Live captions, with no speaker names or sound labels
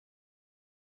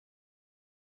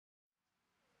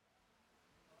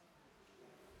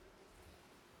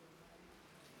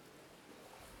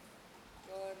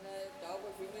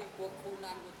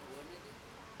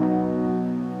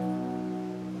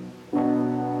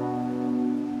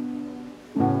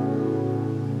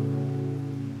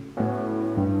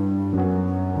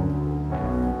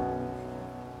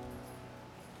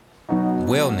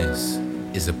wellness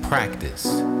is a practice.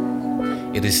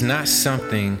 It is not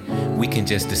something we can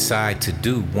just decide to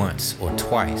do once or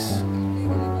twice.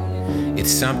 It's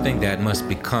something that must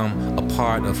become a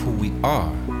part of who we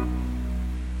are.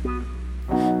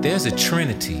 There's a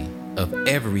trinity of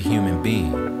every human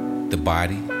being: the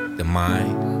body, the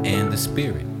mind, and the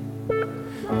spirit.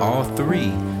 All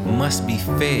three must be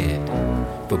fed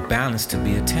for balance to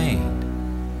be attained.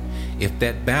 If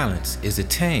that balance is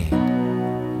attained,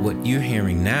 what you're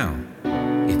hearing now,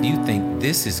 if you think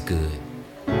this is good,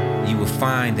 you will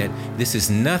find that this is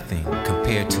nothing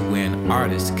compared to where an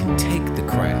artist can take the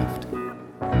craft.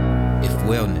 If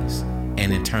wellness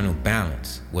and internal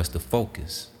balance was the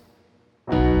focus.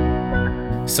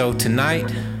 So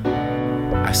tonight,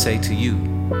 I say to you,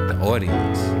 the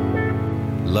audience,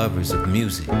 lovers of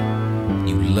music,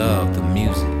 you love the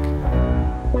music.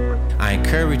 I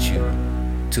encourage you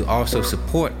to also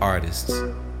support artists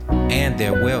and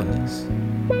their wellness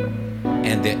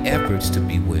and their efforts to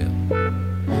be well,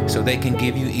 so they can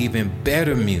give you even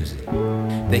better music.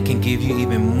 They can give you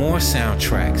even more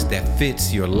soundtracks that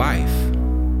fits your life.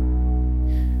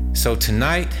 So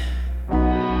tonight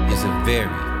is a very,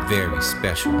 very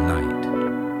special night.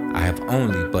 I have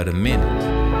only but a minute,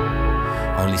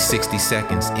 only 60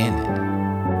 seconds in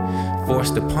it.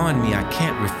 Forced upon me, I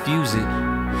can't refuse it.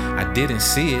 I didn't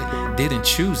see it, didn't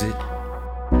choose it,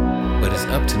 but it's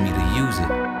up to me to use it.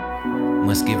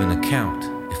 Must give an account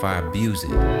if I abuse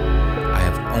it. I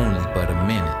have only but a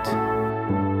minute,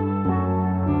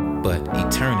 but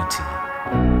eternity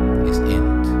is in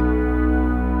it.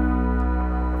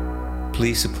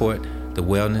 Please support the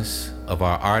wellness of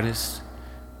our artists.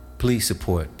 Please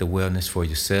support the wellness for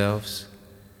yourselves.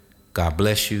 God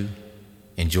bless you.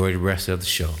 Enjoy the rest of the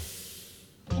show.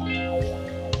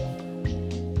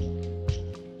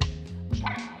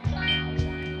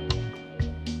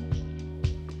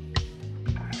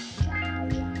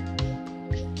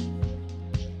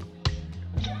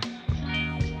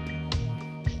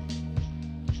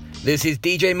 This is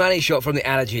DJ Money Shot from the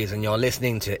Allergies, and you're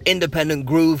listening to Independent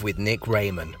Groove with Nick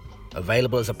Raymond.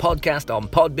 Available as a podcast on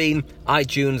Podbean,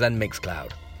 iTunes, and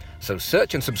Mixcloud. So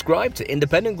search and subscribe to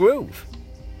Independent Groove.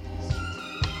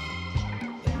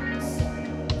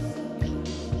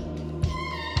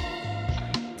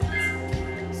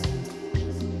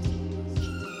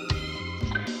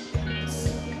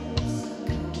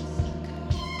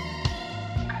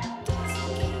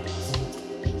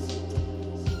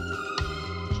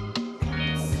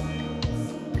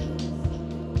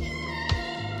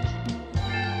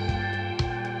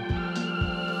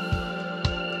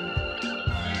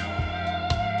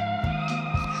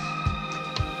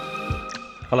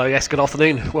 Hello, yes, good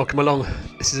afternoon. Welcome along.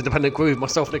 This is Independent Groove.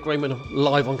 Myself, Nick Raymond,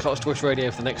 live on Clutch Choice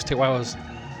Radio for the next 2 hours.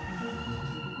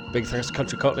 Big thanks to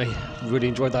Country Cockney. Really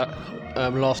enjoyed that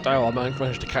last hour. I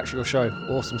managed to capture your show.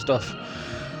 Awesome stuff.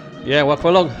 Yeah, welcome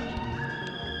along.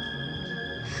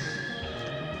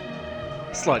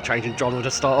 Slight change in genre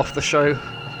to start off the show.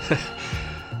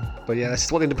 But yeah, this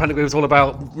is what Independent Groove is all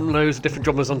about. Loads of different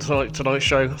genres on tonight's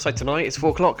show. I say tonight, it's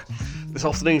 4 o'clock. This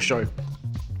afternoon's show.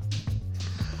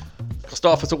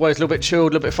 Start off as always a little bit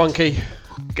chilled, a little bit funky,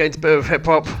 get into a bit of hip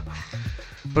hop,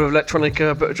 a bit of electronic,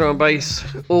 a bit of drum and bass,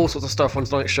 all sorts of stuff on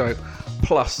tonight's show.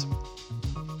 Plus,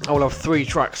 I will have 3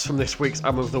 tracks from this week's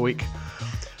album of the week.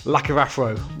 Lack of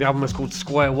Afro. The album is called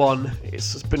Square One.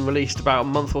 It's been released about a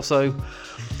month or so.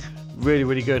 Really,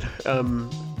 really good.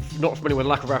 Not familiar with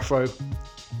Lack of Afro.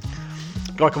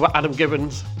 A guy called Adam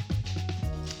Gibbons.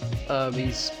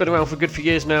 He's been around for a good few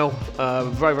years now.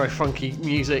 Very, very funky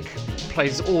music.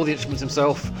 Plays all the instruments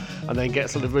himself, and then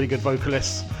gets a lot of really good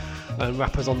vocalists and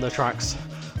rappers on their tracks.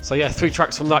 So yeah, 3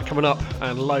 tracks from that coming up,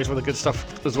 and loads of other good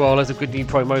stuff as well. Loads of good new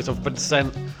promos have been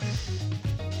sent.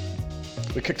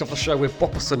 We kicked off the show with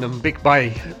Bopperson and Big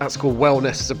Bay. That's called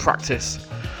Wellness as a Practice.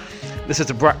 This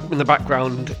is in the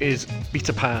background is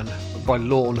Peter Pan by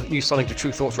Lorne, new signing to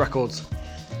True Thoughts Records.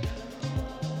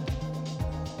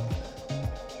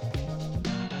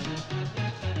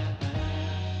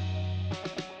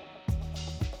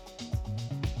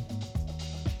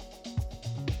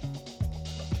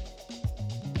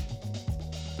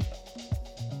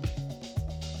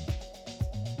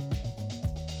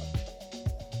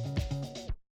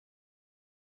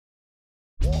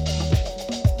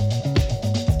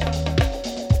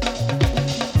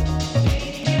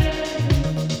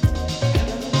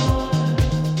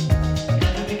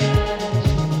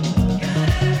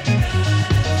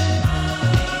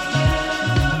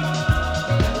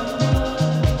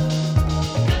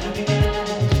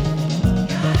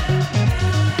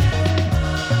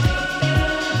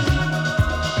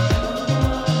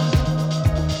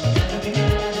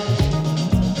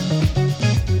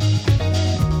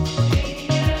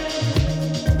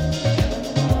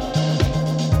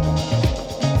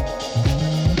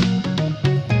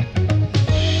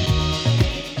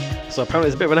 So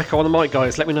apparently there's a bit of an echo on the mic,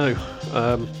 guys. Let me know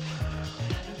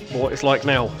what it's like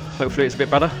now. Hopefully it's a bit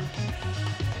better.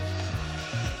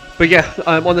 But yeah,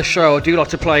 on the show I do like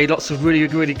to play lots of really,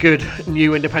 really good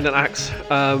new independent acts,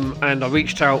 and I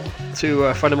reached out to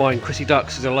a friend of mine, Chrissy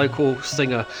Ducks, who's a local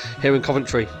singer here in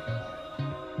Coventry.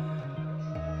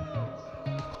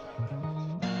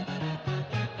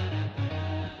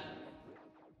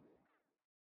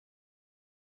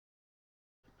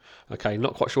 Okay,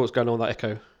 not quite sure what's going on with that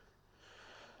echo.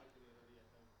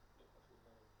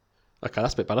 Okay,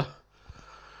 that's a bit better.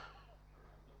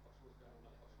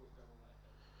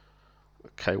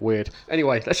 Okay, weird.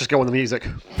 Anyway, let's just go on the music.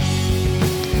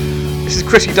 This is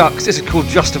Chrissy Ducks. This is called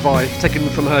Justify, taken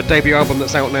from her debut album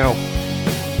that's out now.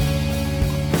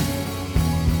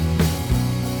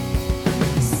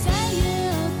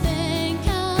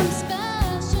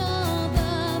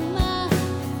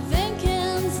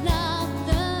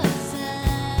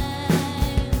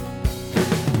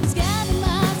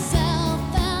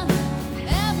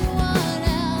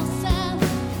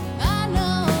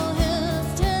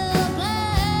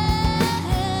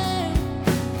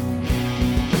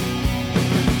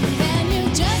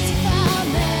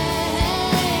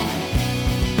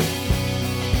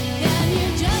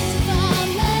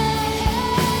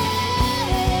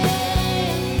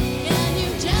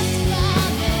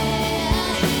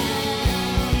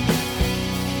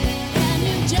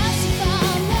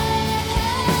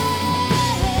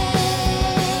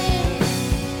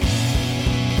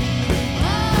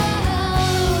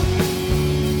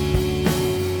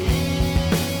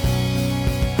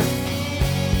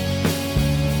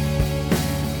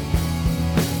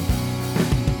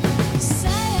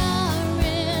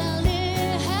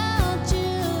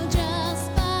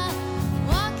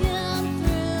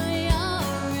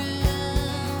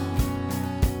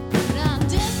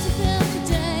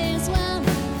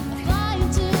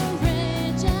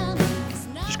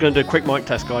 Going to do a quick mic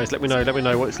test, guys. Let me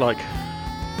know what it's like.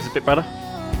 Is it a bit better?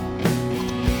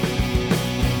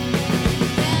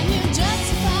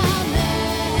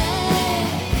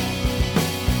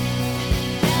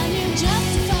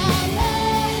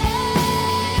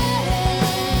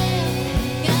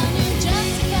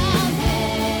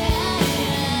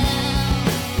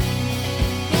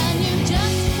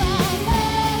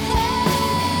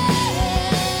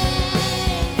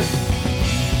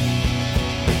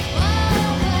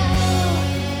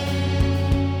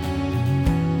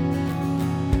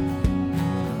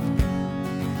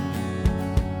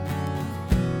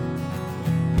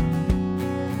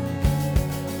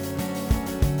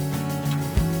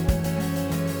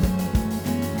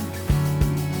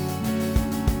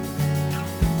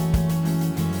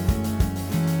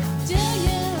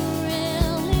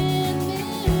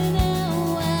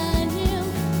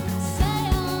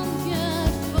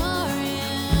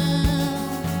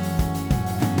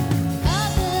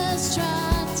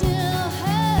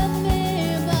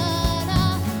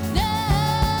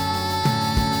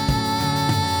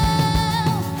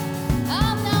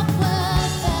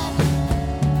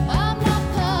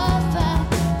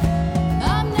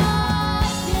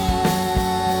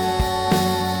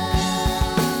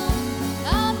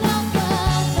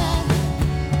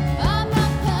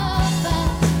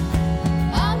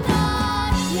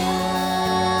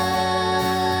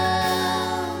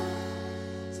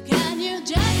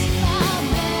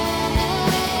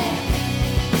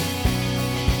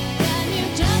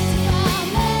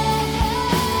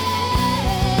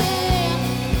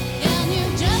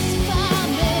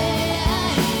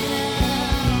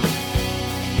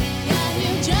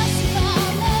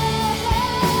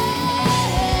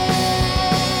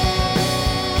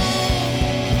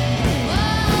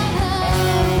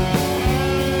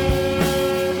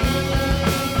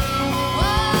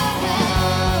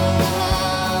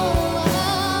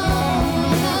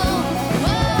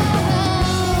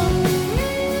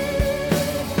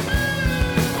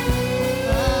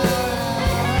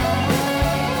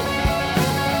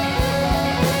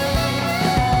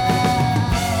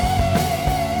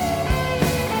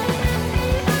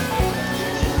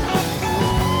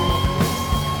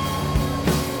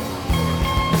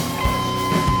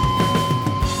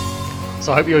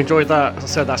 So I hope you enjoyed that. As I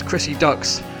said, that's Chrissy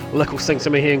Ducks, a local singer to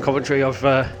me here in Coventry. I've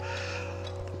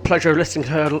pleasure of listening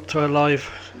to her live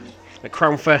at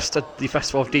Crown Fest, at the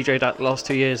festival I've DJ'd at the last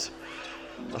 2 years.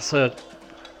 That's a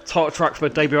title track from a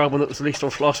debut album that was released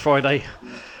on last Friday.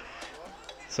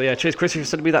 So yeah, cheers Chrissy for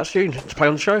sending me that tune to play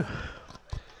on the show.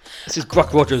 This is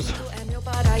Buck Rogers.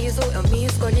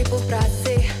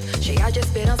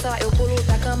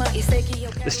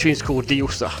 This tune's called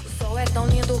Diosa.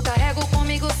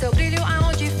 Seu brilho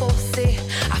aonde for ser.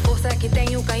 A força que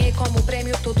tenho ganhei ganhei como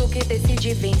prêmio tudo que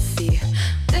decidi vencer.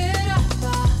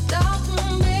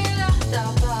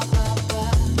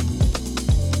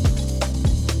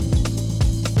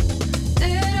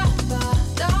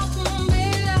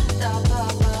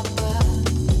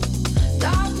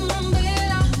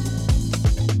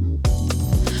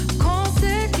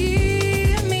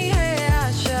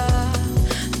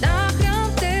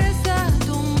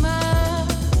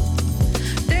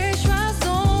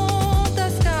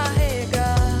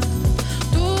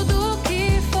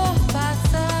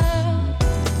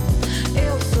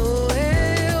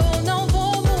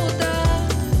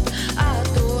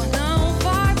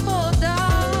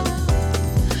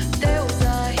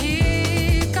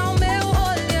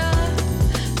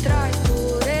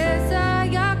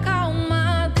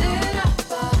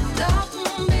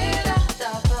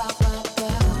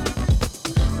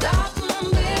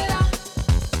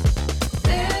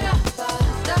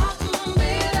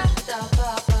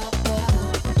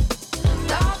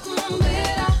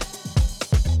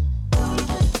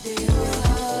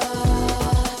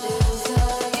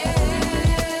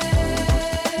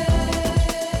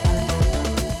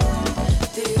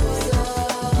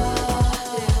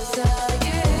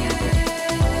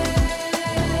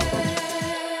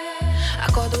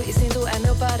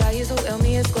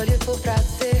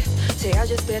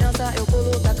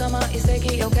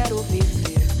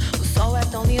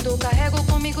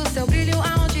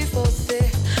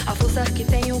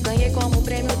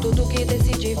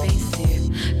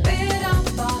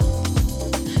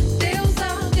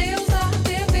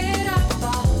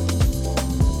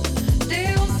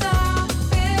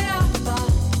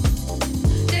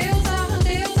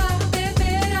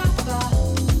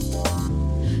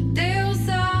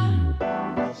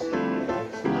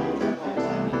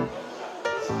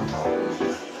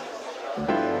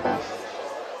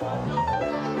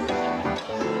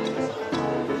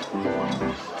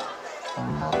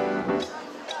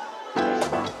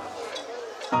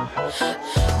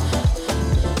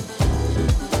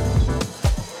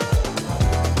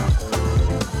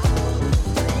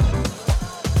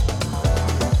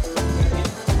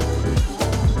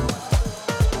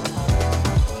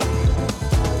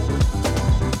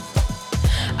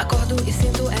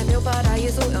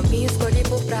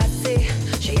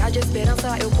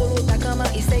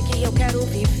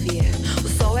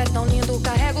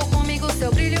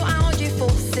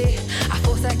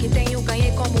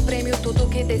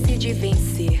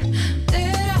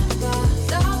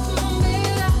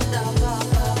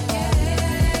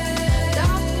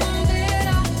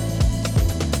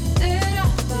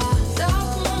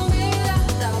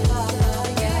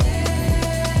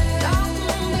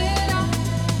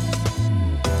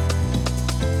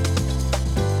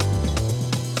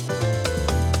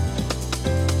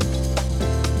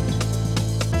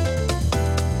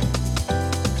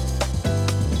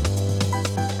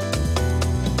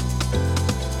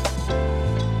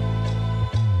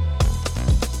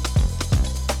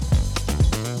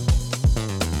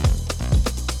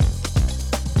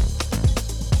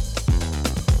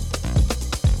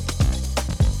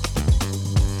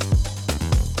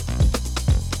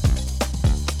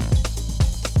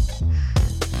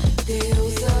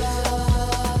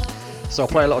 So I'll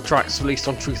play a lot of tracks released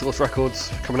on Tru Thoughts Records,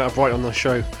 coming out of Brighton on the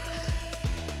show.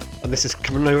 And this is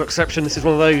coming no exception. This is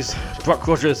one of those. Buck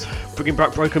Rogers, bringing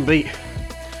back Broken Beat.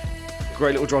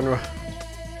 Great little genre.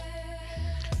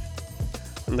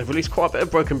 And they've released quite a bit of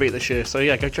Broken Beat this year. So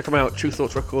yeah, go check them out. Tru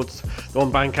Thoughts Records. They're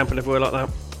on Bandcamp and everywhere like that.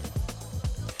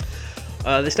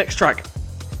 This next track,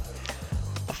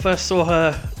 I first saw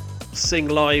her sing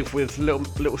live with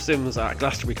Little Sims at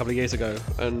Glastonbury a couple of years ago,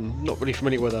 and not really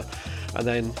familiar with her. And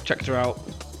then checked her out.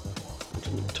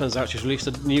 Turns out she's released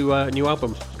a new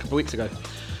album a couple of weeks ago.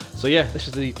 So yeah, this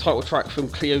is the title track from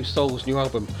Cleo Sol's new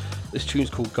album. This tune's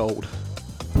called Gold.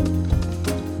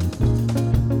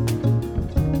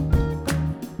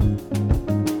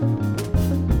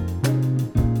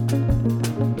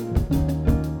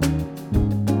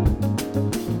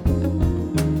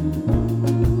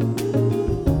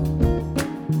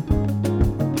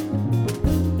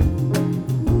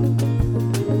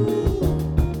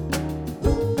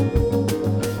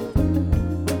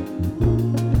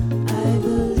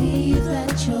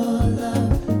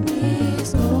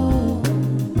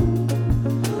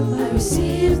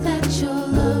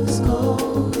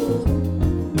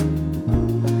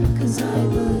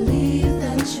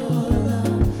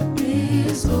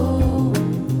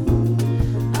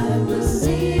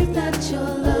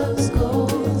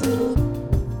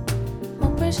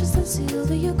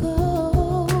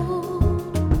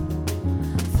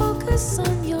 Focus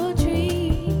on your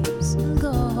dreams and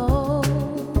go.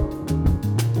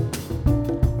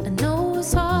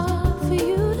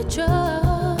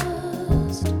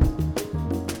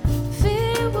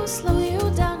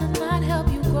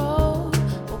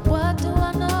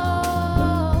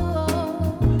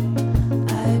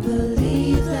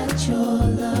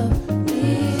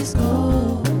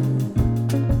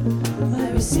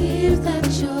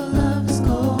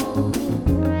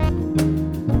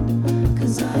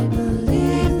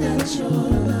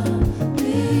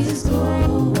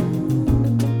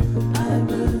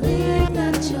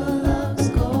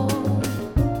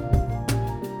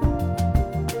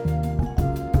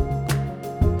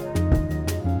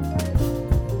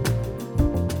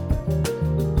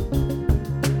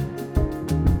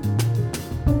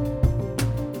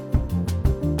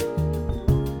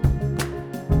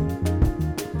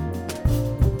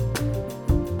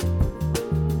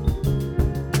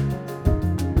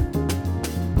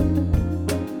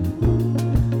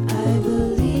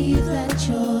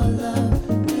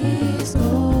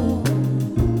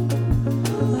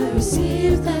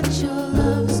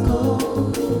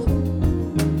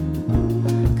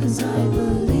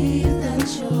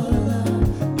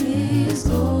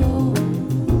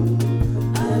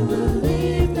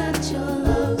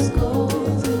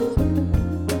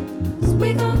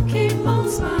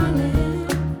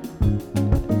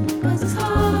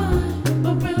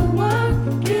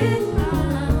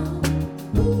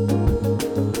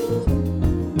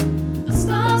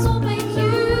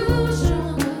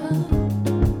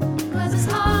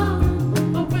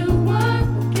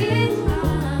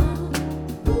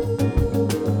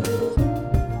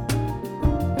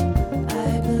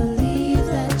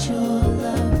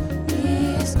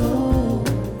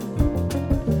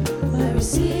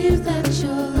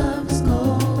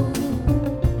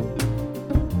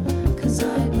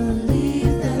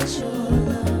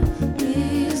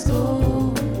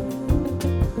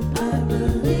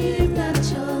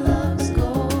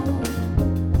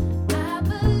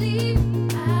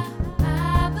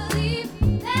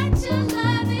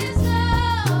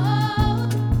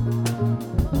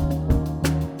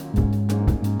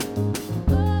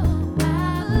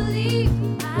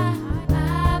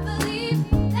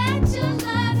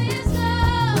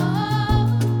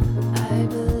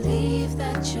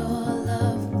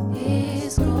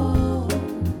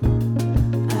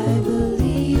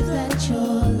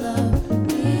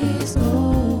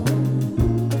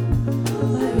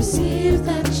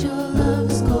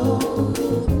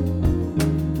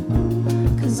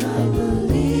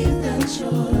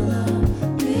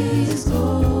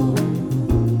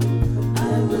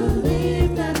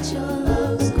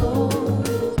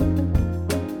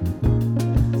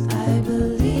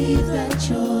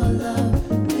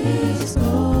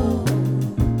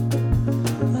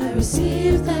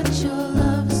 receive that your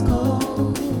love is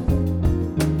gold.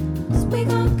 'Cause we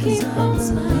gon' keep on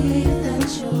smiling that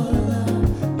your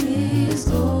love is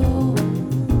gold.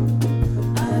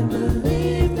 I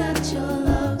believe that your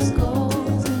love is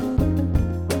gold.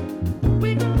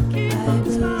 We gon' keep on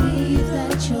smiling. I believe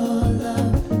that your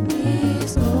love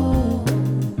is gold.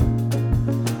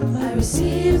 I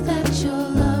receive that your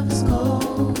love is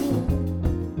gold.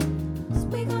 'Cause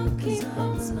we gon' keep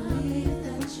on smiling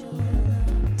that your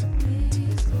love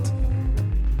is gold.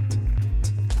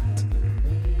 I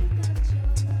believe that your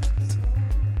love is gold.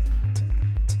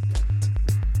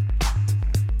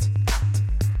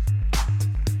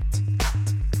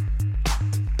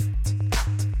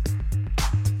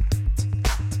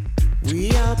 We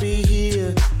all be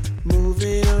here,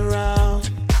 moving around.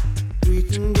 We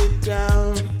can get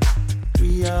down. We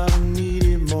all need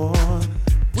it more.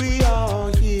 We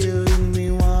all here and we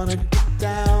wanna get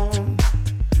down.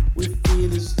 We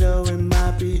feel as though it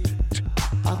might be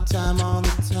our time on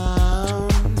the town.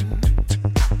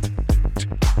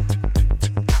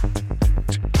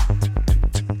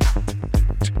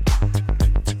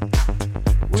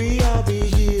 We all be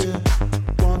here,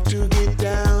 want to get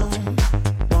down.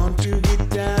 Want to get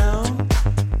down,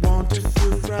 want to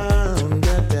feel round,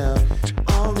 down.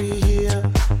 All we here,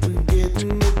 we're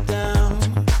getting it down,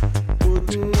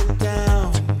 putting it down,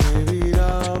 where it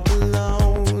all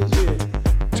belongs, yeah.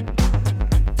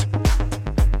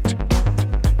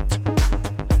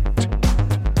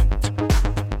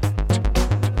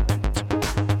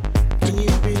 Can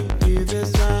you be here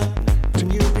this night? Can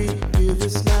you be here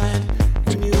this night?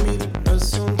 Can you meet us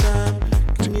sometime?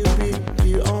 Can you be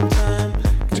here on time?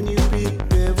 Can you be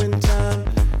there when time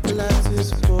elapses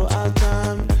for our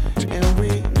time? And we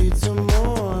need some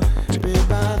more.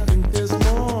 Babe, I think there's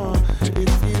more.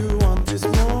 If you want this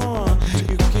more,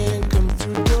 you can come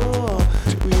through door.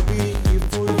 We'll be here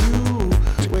for you.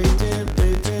 Waiting,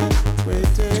 waiting,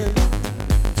 waiting.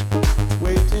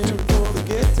 Waiting for the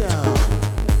get down.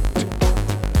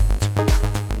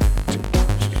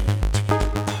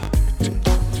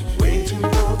 Waiting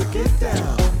for the get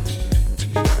down.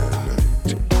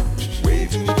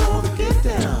 Waiting for the get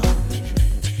down.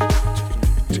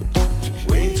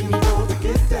 Waiting for the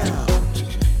get down.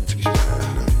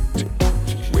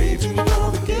 Waiting for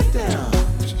the get down.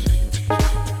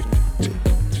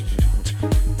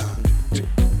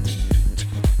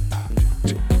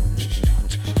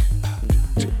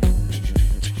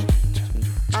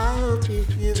 I hope you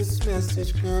hear this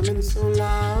message coming so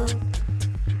loud.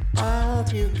 I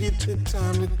hope you get the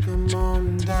time to come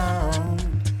on down.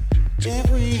 If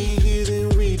we hear, then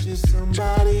we just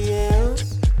somebody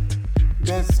else.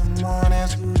 That someone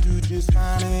else will do just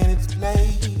fine in its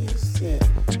place. Yeah.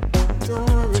 Don't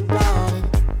worry about it.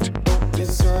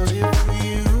 It's all here for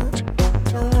you.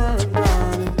 Don't worry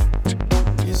about it.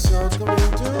 It's all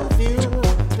coming to view.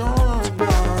 Don't worry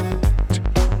about it.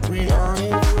 We are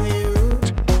here for you.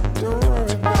 Don't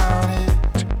worry about it.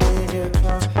 Baby,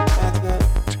 come back up.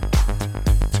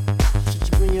 Should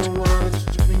you bring your wallet?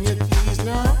 Should you bring your keys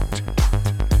now?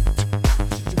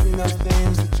 Should you bring those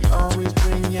things that you always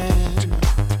bring in?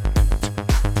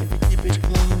 If you keep it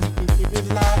clean, you can keep it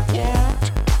light, yeah.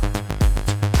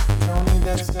 Don't need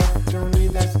that stuff, don't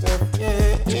need that stuff,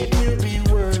 yeah. If you be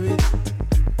worried,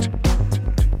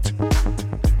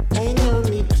 ain't no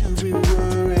need to be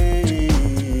worried.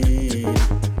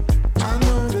 I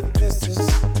know that this is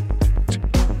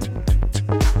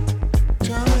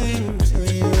coming to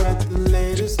you at the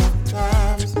latest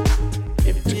times.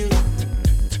 If you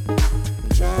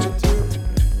try to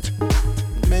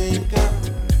make up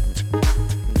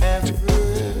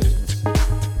efforts,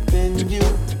 then you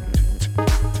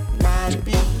might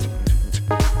be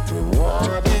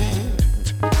rewarded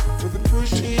for the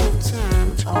pushing of time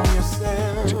on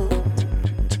yourself.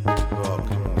 We're all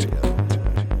coming together.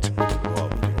 We're all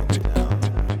bringing it down.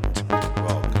 We're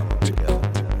all coming together.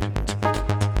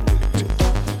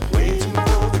 Waiting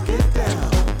for the get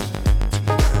down.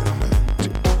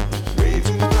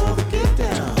 Waiting for the get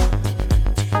down.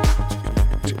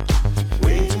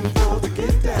 Waiting for the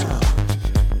get down.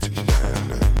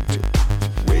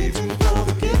 Waiting for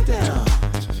the get down.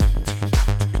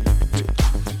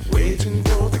 Waiting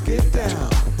for the get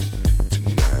down.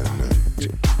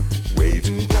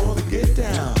 Waiting for the get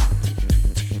down.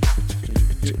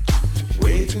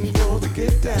 Waiting for the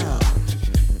get down.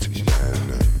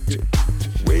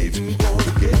 Waiting for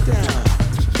the get down.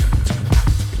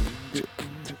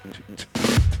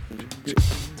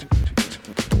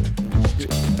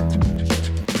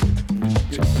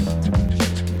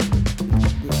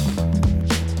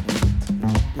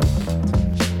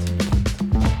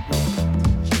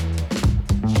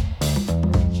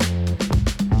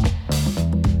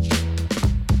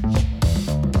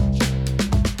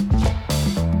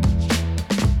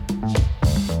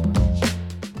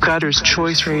 Gutter's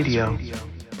Choice Radio.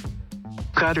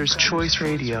 Gutter's Choice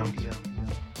Radio.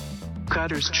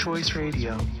 Gutter's Choice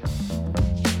Radio.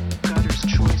 Gutter's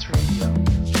Choice Radio.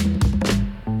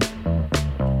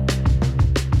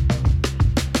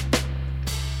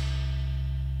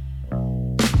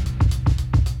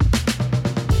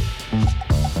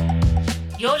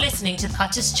 You're listening to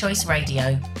Gutter's Choice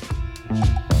Radio.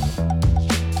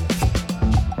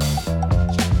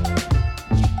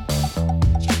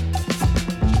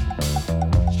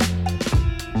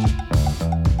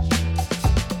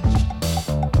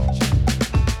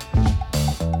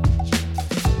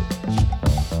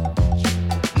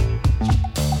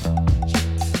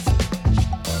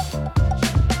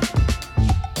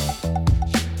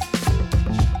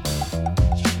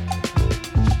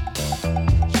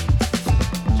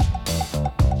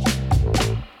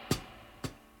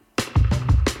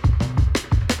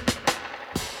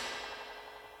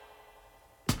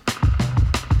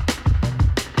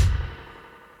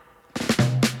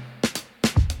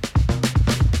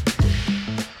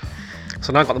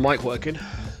 So now I've got the mic working.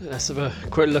 Let's have a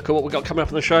quick look at what we've got coming up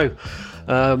on the show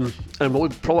and what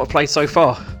we've played so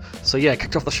far. So yeah,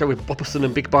 kicked off the show with Bopperson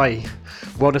and Big Bay,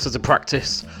 Wellness as a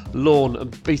Practice, Lawn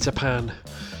and Beta Pan,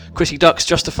 Chrissy Ducks,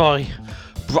 Justify,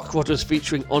 Brock Rogers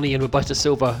featuring Oni and Roberta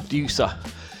Silva, Deucer,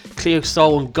 Cleo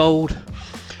Soul and Gold,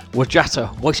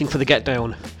 Wajata, Waiting for the Get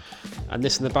Down, and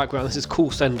this in the background, this is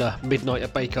Call Sender, Midnight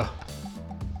at Baker.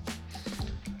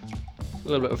 A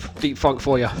little bit of deep funk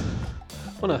for you.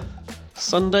 On a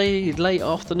Sunday, late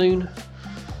afternoon.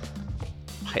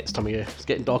 I hate this time of year, it's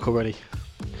getting dark already.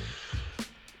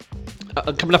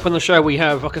 Coming up on the show we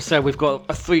have, like I said, we've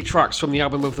got 3 tracks from the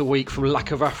album of the week from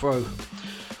Lack of Afro.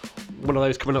 One of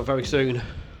those coming up very soon.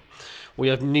 We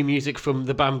have new music from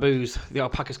The Bamboos, the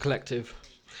Alpacas Collective,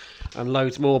 and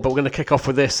loads more, but we're going to kick off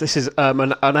with this. This is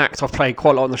an act I've played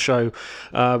quite a lot on the show.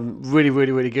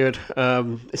 Really good.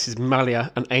 This is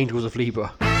Malia and Angels of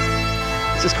Libra.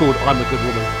 This is called I'm a Good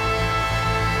Woman.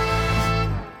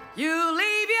 You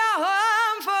leave your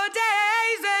home for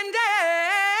days and days.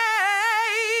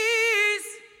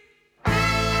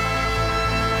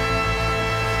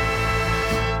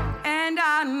 And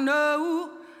I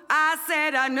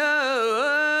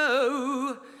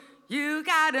know, you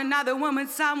got another woman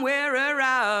somewhere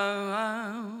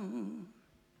around.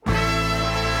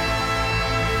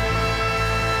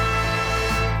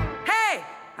 Hey,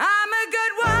 I'm a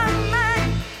good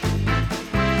woman.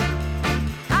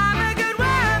 I'm a good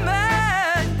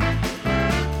woman.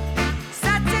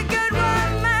 Such a good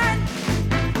woman.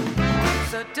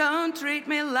 So don't treat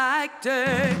me like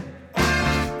dirt.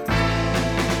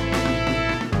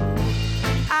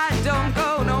 I don't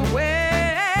go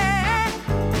nowhere.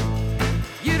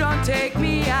 You don't take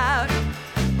me out.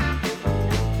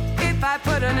 If I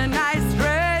put on a nice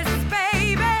dress,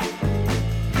 baby,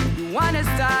 you wanna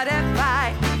start a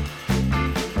fight.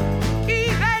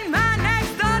 Even my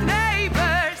next door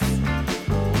neighbors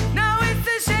know it's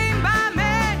a shame by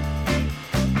me.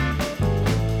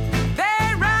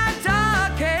 They run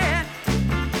talking.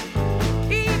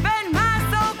 Even my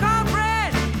so-called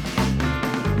friend.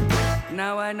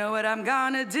 Now I know what I'm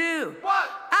gonna do. What?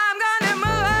 I'm gonna move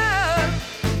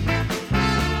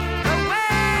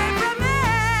away from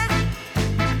it.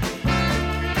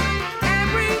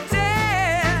 Every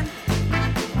day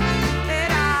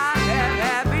that I have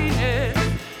happiness.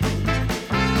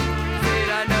 Said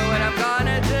I know what I'm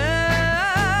gonna do.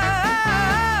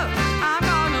 I'm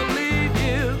gonna leave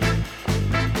you.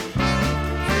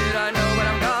 Said I know what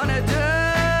I'm gonna do.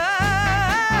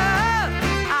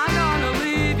 I'm gonna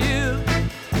leave you.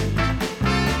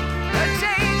 A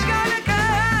change gonna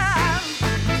come.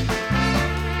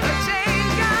 A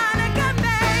change gonna come,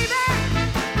 baby.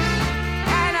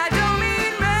 And I don't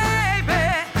mean maybe.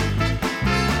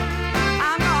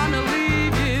 I'm gonna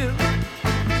leave you.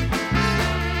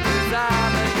 'Cause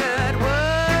I'm a good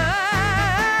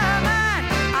woman.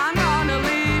 I'm gonna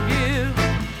leave you.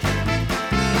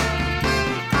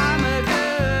 I'm a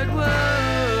good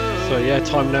woman. So yeah,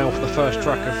 time now for the first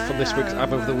track from this week's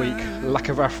album of the week. Lack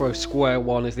of Afro, Square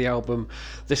One is the album.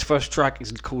 This first track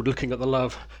is called Looking at the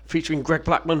Love, featuring Greg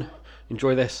Blackman.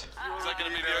 Enjoy this. Is that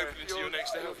going to be the opening to your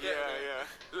next album? Yeah.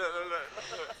 Look.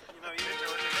 You know, you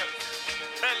enjoy it.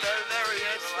 Hello, there he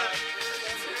is.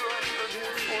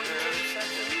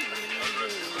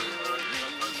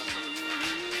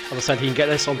 As I said, you can get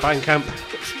this on Bandcamp,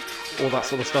 all that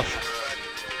sort of stuff.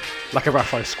 Lack of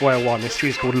Afro, Square One. This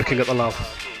tune's called Looking at the Love.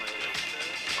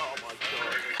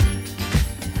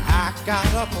 I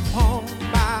got up upon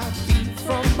my feet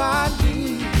from my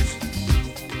knees.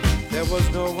 There was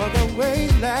no other way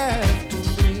left to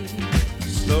me.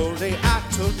 Slowly I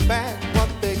took back what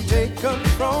they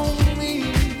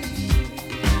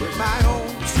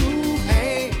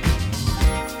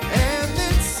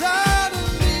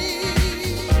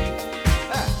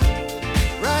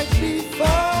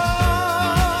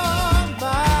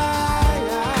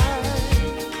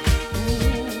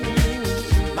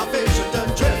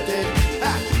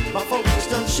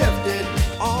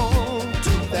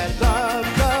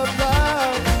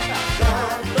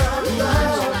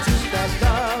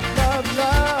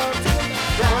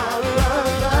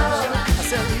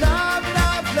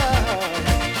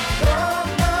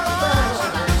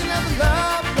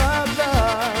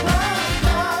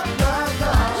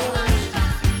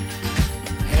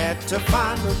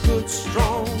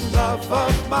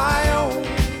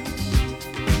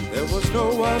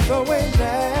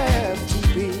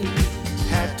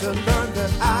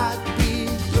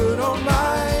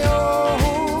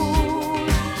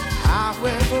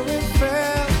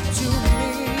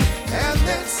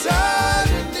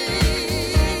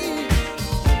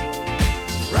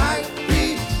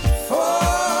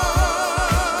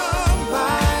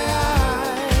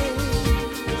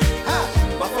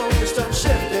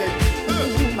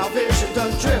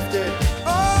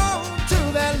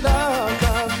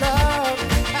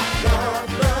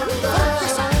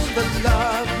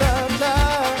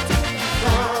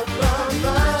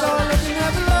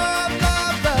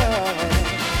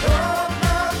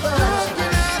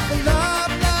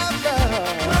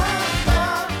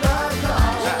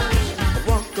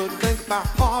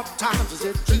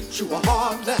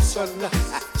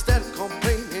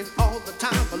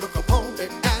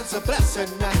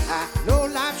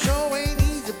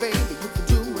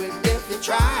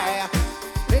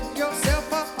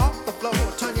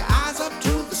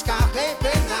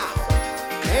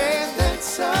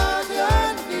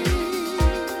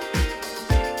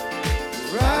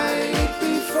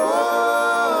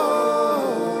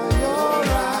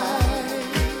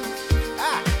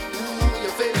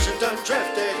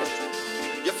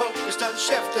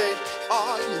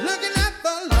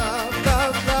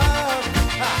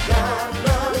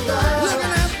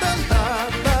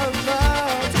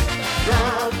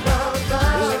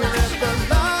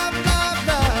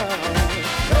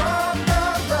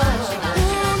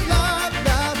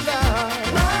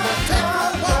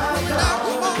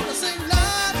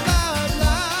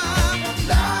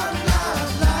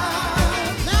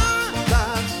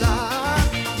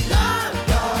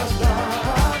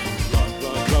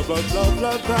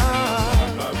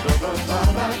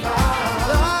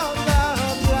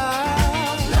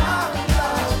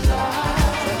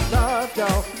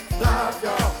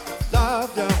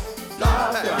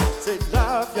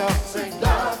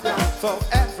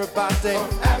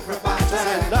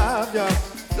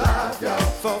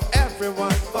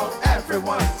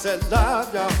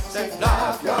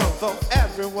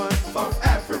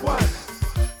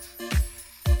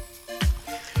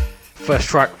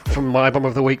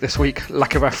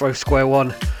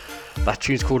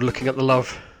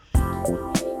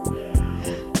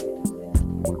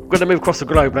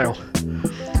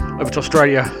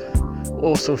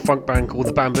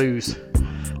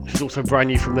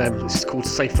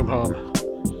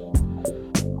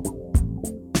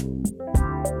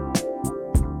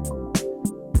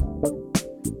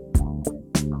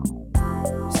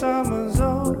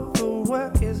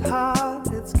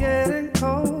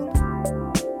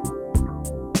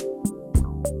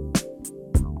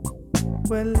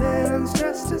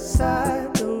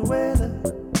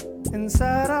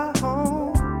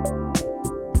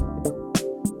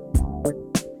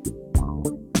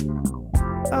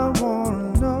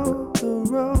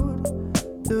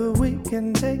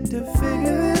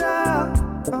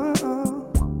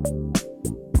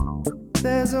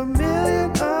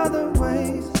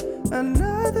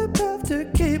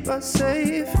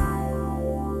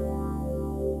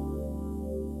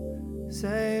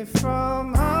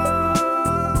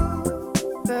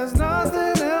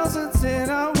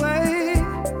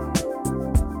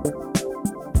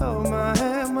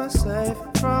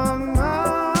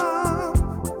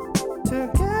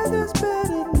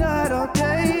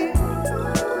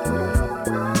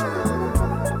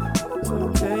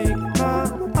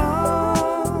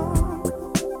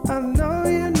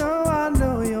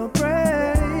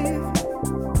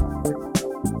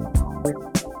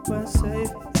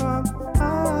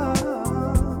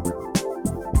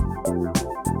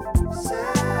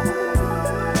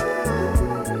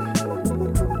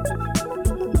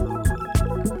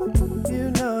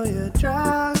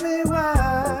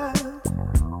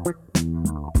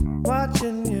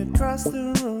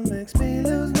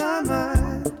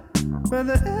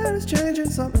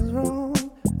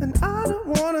And I don't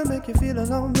wanna make you feel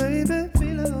alone, baby.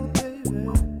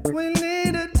 We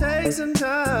need to take some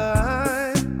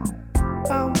time.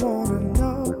 I wanna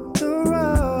know the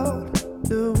road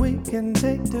that we can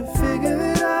take to figure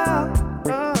it out.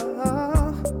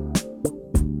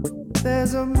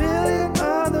 There's a million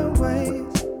other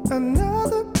ways,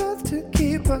 another path to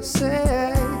keep us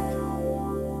safe.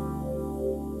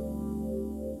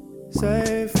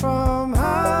 Safe from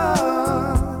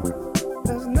harm.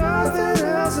 There's nothing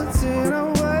else that's in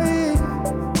our way.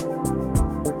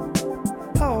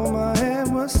 Hold my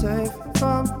hand, we're safe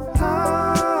from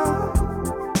harm.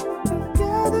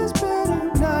 Together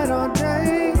spend night or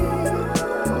day.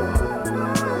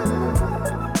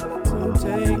 So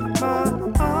take my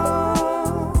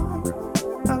arm.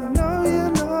 I know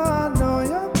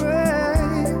you're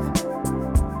brave.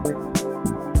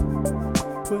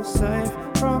 We're safe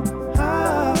from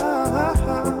harm.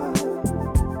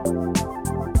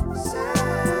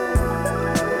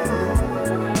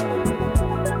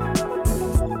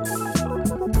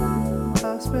 I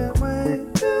spent way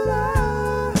too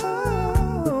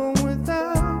long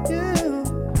without you.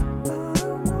 I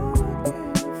know it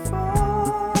can't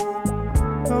fall.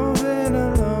 Oh, being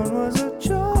alone was a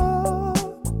chore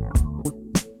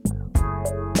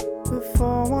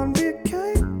before one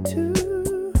became two.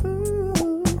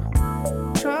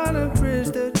 Trying to bridge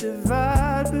the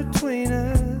divide between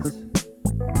us,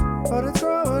 but it's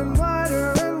growing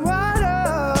wider and wider.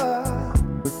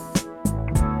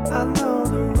 I know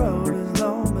the road is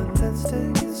long, but let's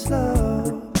take it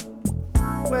slow.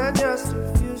 We're just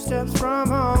a few steps from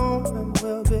home, and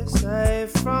we'll be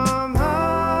safe from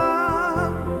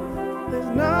harm. There's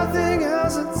nothing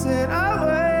else that's in our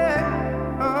way.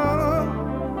 Oh,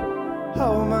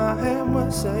 hold my hand,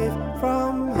 we're safe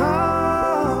from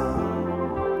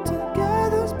harm.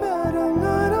 Together's better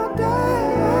night or day.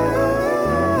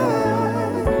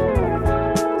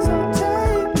 So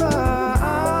take my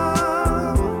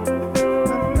arm.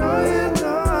 I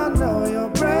know you're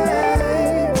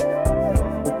brave.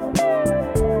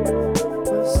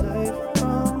 We're safe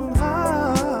from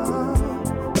harm.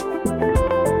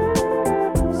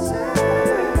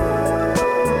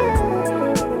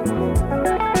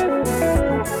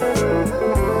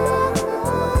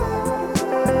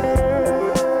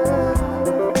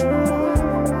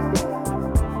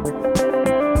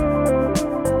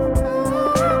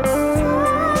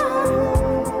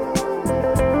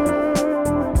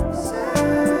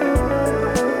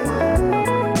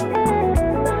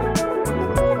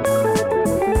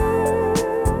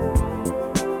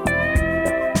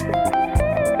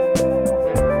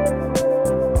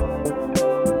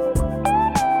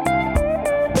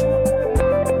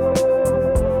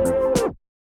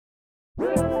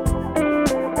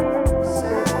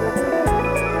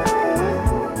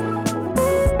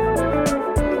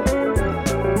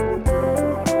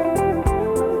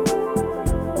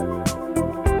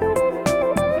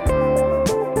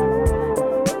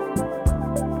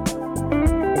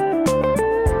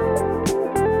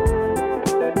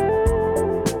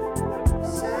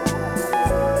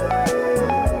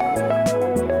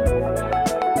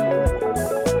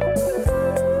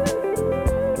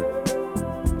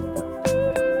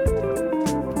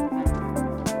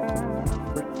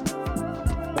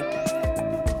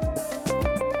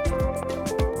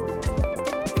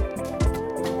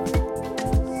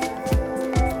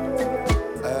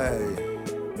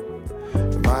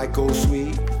 Might go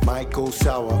sweet, might go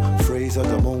sour. Phrase of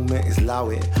the moment is allow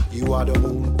it. You are the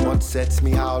moon, what sets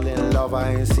me howling. Love,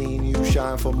 I ain't seen you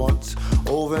shine for months.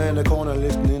 Over in the corner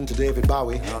listening to David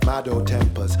Bowie. Mad old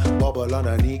tempers, bubble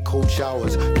underneath cold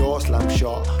showers. Door slam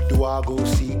shut, do I go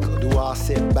seek? Do I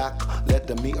sit back, let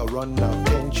the meter run out?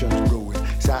 Tensions brewing,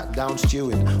 sat down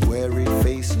stewing. Weary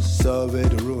faces, survey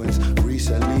the ruins.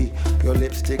 Recently, your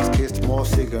lipsticks kissed more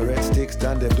cigarette sticks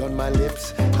than they've done my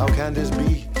lips. How can this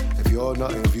be? If you're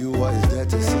not in view, what is there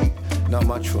to see? Not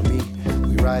much for me.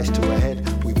 We rise to a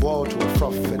head, we boil to a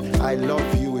froth, and I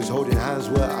love you is holding hands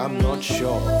where I'm not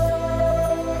sure.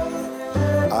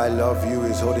 I love you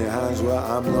is holding hands where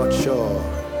I'm not sure.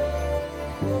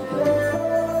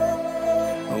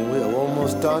 And we are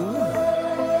almost done,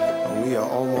 and we are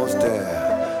almost there.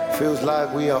 Feels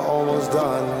like we are almost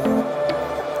done,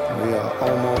 we are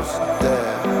almost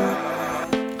there.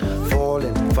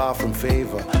 Falling far from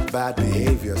favor, bad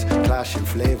behaviors, clashing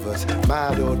flavors,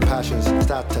 mad old passions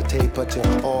start to taper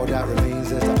till all that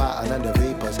remains is the pattern and the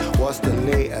vapors. What's the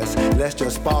latest? Let's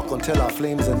just spark until our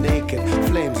flames are naked.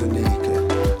 Flames are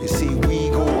naked. You see, we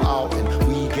go out and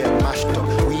we get mashed up.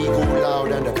 We go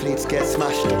loud and the plates get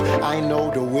smashed up. I know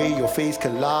the way your face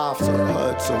can laugh, so it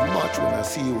hurts so much when I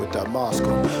see you with that mask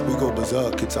on. We go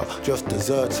berserk, it's just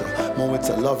desserts. Moments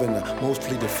of loving,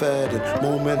 mostly deferred, and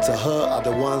moments of hurt are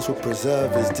the ones we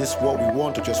preserve. Is this what we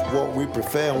want or just what we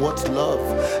prefer? And what's love?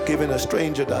 Giving a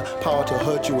stranger the power to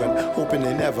hurt you and hoping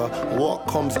they never. What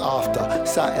comes after?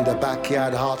 Sat in the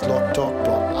backyard, heart locked up,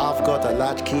 but I've got a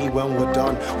latchkey when we're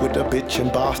done with the bitch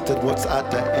and bastard. What's at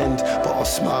the end? But I'll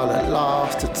smile at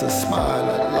last. It's a smile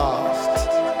at last.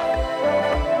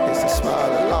 It's a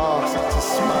smile at last. It's a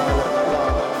smile at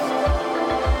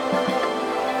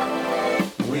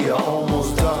last. We are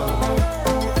almost done.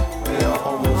 We are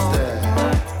almost there.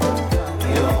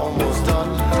 We are almost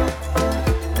done.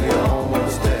 We are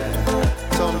almost there.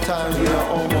 Sometimes we are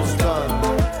almost done.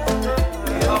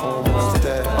 We are almost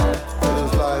there.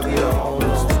 Feels like we are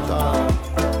almost done.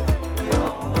 We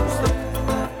are almost there.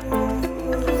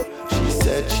 She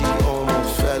said she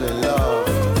almost fell in love,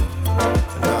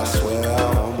 and I swear I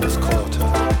almost caught her.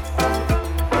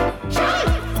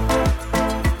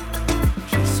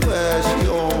 She swears she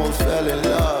almost fell in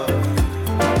love,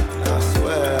 and I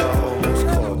swear I almost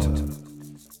caught her.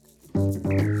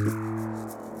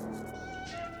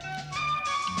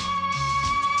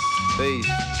 Peace.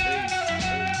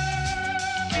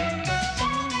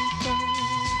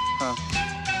 Huh.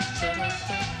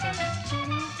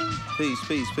 Peace,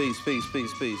 peace, peace, peace,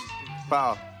 peace, peace.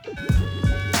 Power.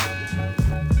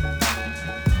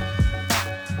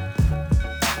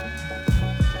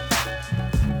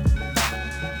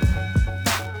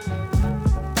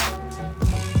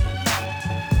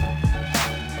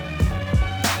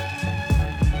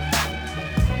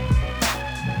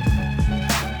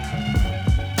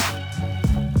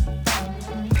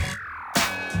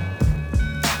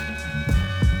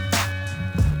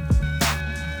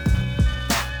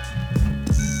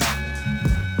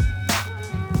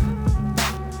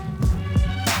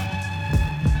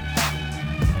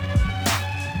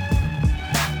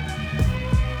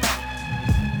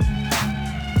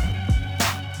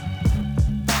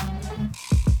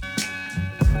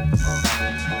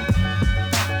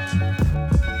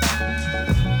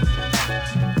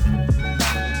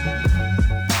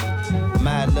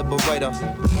 Mad liberator,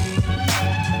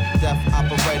 death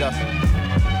operator,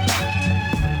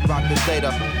 rock the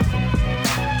data,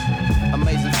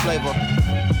 amazing flavor.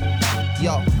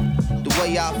 Yo, the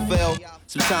way I feel,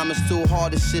 sometimes it's too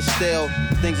hard to sit still.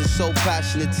 Things are so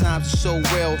passionate, times are so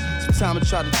real.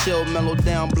 Sometimes I try to chill, mellow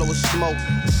down, blow a smoke.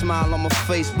 A smile on my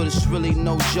face, but it's really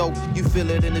no joke. You feel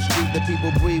it in the street that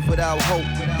people breathe without hope.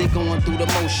 They going through the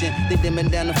motion, they dimming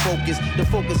down the focus. The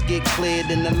focus get cleared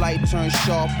and the light turns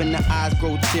sharp and the eyes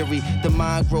grow teary, the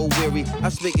mind grow weary. I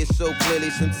speak it so clearly,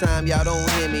 sometimes y'all don't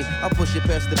hear me. I push it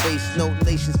past the base, no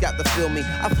nations got to feel me.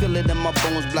 I feel it in my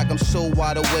bones, black, I'm so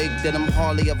wide awake that I'm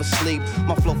hardly ever sleep.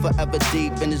 My flow forever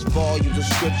deep, and it's volumes of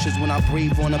scriptures when I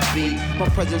breathe on a beat. My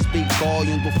presence speak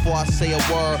volumes before I say a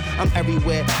word. I'm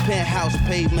everywhere, penthouse,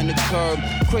 pavement, the curb.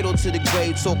 Cradle to the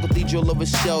grave, so cathedral of a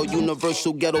shell.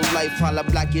 Universal ghetto life, holla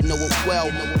black, you know it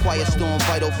well. Quiet storm,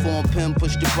 vital form, pen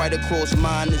push the bright across.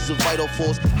 Mind is a vital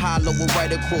force, hollow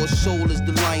right across. Soul is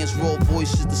the lion's roar,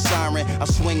 voice is the siren. I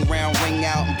swing round, ring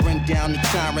out, and bring down the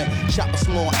tyrant. Chop a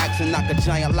small axe and knock a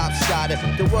giant lopsided.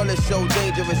 The world is so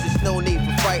dangerous, there's no need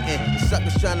for fighting. The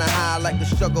suckers trying to hide like the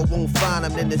struggle won't find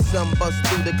them. Then the sun busts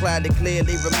through the cloud to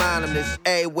clearly remind them this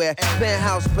everywhere.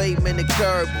 Penthouse, pavement, the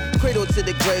curb. Cradle to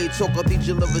the grave, talk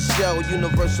cathedral of a shell.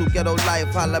 Universal ghetto life,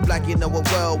 holla black, you know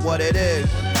it well what it is.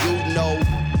 You know,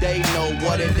 they know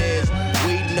what it is.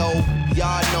 We know,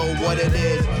 y'all know what it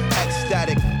is.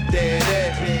 Ecstatic, there it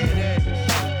is.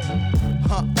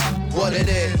 Huh, what it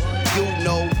is. You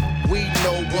know, we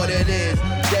know what it is.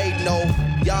 They know,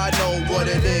 y'all know what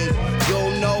it is.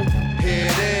 You know, here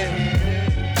it is.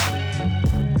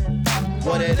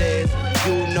 What it is,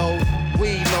 you know,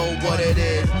 we know what it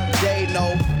is. They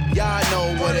know, y'all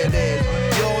know what it is.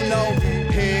 You know,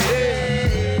 here it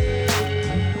is.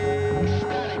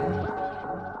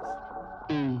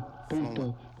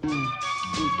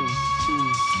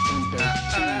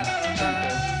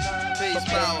 Peace,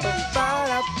 power.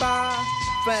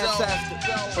 Fantastic.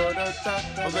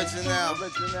 Original.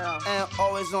 And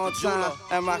always on time.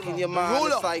 And rocking your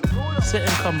mind. It's like sit and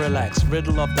come relax.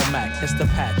 Riddle of the Mac. It's the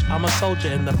patch. I'm a soldier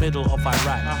in the middle of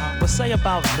Iraq. What say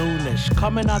about noonish?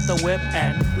 Coming out the whip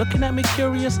and looking at me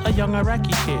curious. A young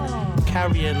Iraqi kid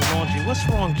carrying laundry. What's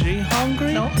wrong, G?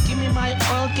 Hungry? No, give me my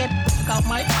oil, get out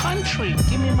my country.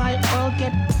 Give me my oil,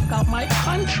 get out my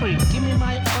country. Give me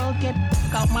my oil, get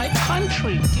out my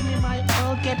country. Give me my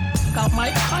oil, get out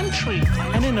my country.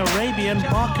 And in Arabian,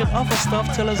 barking other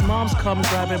stuff till his moms come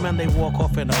grab him and they walk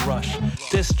off in a rush.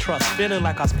 Distrust, feeling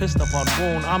like I was pissed upon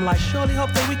wound. I'm like, surely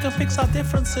hope that we can fix our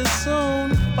differences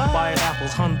soon. Buying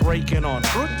apples, hun breaking on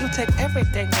fruit. You take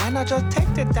everything, why not just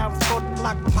take it down fruit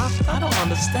like pasta? I don't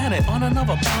understand it. On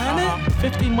another planet?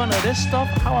 15 months of this stuff,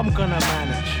 how I'm gonna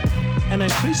manage? And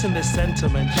increasing this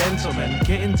sentiment, gentlemen,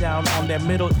 getting down on their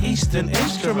Middle Eastern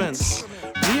instruments.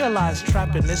 Realize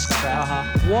trapping this crowd.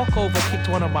 Walk over, kicked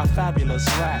one of my fabulous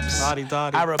raps.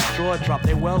 Arab jaw drop,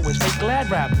 they well wish, they glad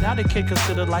rap. Now the kid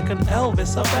considered like an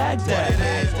Elvis of Baghdad.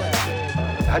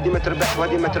 هذه ما تربحش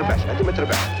وهذه ما تربحش، هذه ما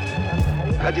تربحش،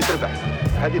 هذه تربح،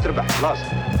 هذه تربح، لازم.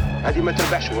 هذه ما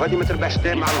تربحش وهذه ما تربحش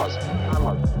دايم مع لازم.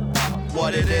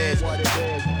 What it is.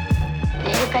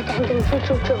 قاعد عند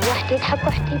النفوس وتشوف واحد يضحك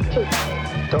واحد يبكي.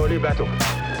 تو اللي بعتوك.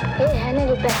 إيه أنا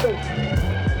اللي بعتوك.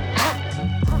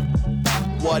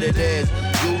 What it is,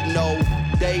 you know,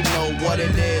 they know what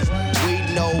it is. We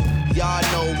know, y'all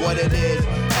know what it is.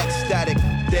 Ecstatic,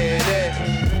 there it is.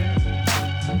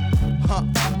 Huh,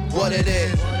 what it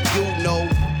is, you know,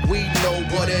 we know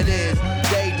what it is.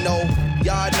 They know,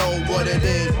 y'all know what it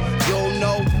is. You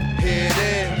know, here it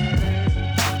is.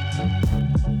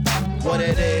 What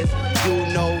it is, you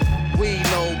know, we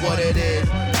know what it is.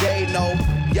 They know,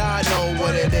 y'all know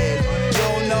what it is.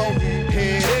 You know,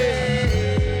 here it is.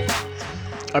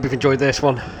 Hope you've enjoyed this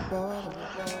one.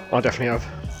 I definitely have.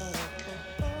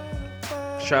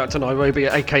 Shout out to Nairobi,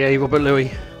 aka Robert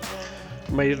Louis.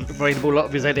 Made available a lot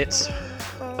of his edits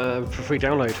for free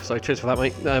download. So cheers for that,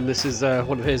 mate. This is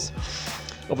one of his.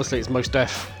 Obviously, it's Most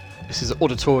Def. This is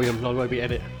Auditorium Nairobi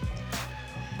edit.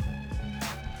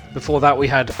 Before that, we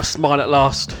had A Smile at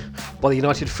Last by the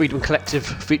United Freedom Collective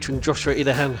featuring Joshua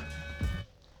Idahan.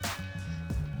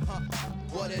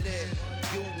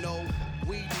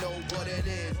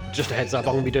 Just a heads up,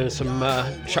 I'm going to be doing some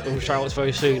shout-outs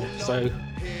very soon, so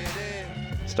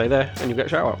stay there and you'll get a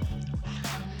shout-out.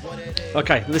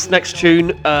 Okay, this next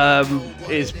tune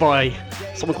is by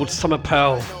someone called Summer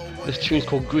Pearl. This tune's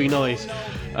called Green Eyes.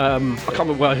 I can't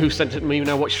remember who sent it to me,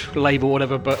 which label or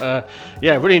whatever, but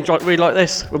yeah, really like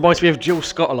this. Reminds me of Jill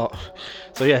Scott a lot.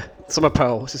 So yeah, Summer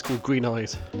Pearl, this is called Green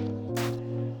Eyes.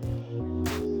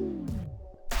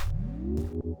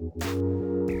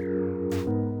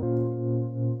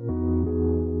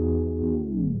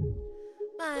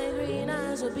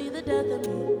 Will be the death of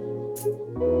me.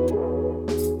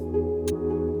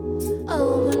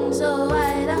 Open so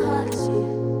wide I hardly see.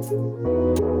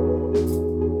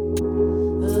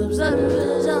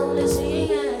 Observers only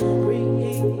seeing and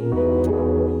breathing,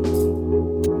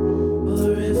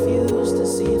 but refuse to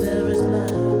see there is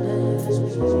blindness.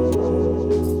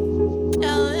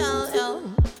 Yo.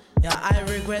 Yeah, I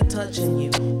regret touching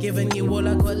you, giving you all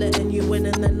I got, letting you win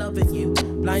and then loving you.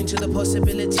 Blind to the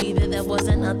possibility that there was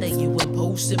another you.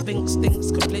 Impulsive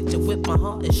instincts conflicted with my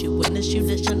heart issue. An issue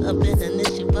that shouldn't have been an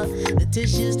issue, but the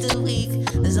tissue's too weak.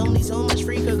 There's only so much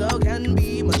freak a girl can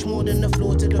be. Much more than the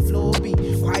floor to the floor be.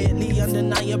 Quietly,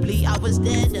 undeniably, I was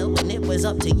there though, when it was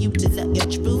up to you to let your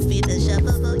truth be the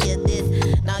shovel you did.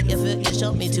 Now you feel you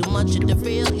showed me too much of the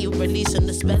real. You releasing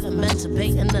the spell,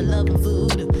 emancipating the love and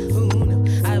voodoo.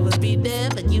 I will be there,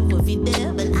 but you will be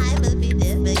there, but I will be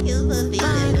there, but you will be there.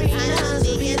 My green eyes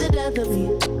will be the death of me.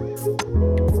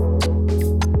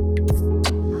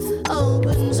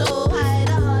 Open so wide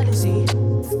I hardly see.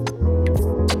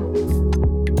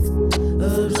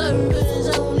 Observers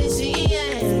only see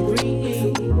and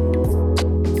agree,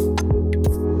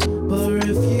 but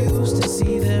refuse to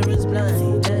see there is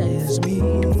blind as me.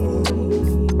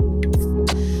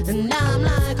 And I'm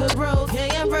like a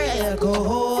broken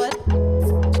record.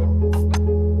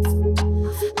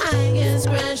 I get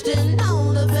scratched in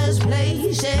all the best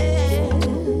places.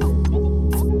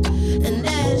 And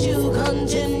as you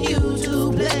continue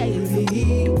to play,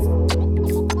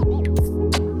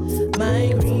 my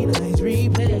green eyes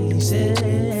replace it.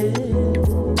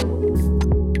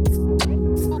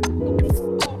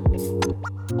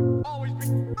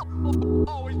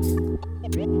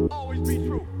 Always be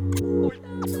true.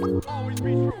 Always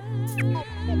be true.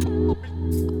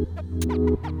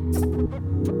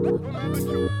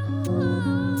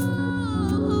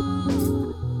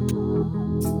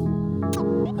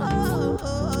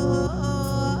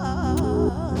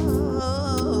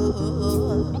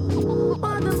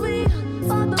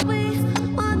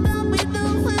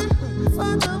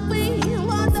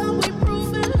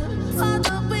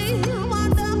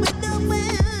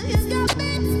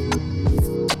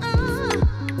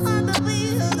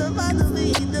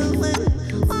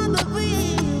 On the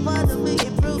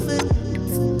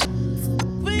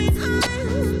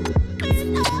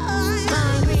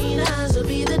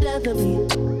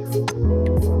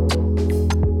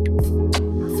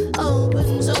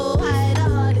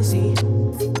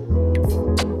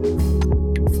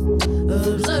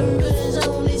Observers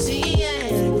only see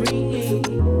and agree,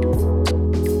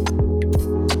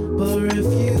 but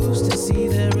refuse to see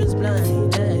they're as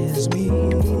blind as me.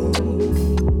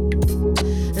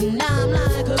 And I'm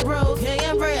like a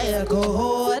broken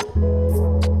record.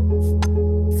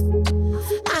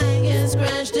 I get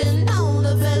scratched in all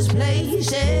the best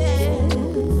places.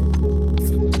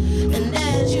 And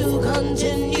as you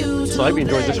continue to So I hope you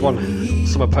enjoyed this one.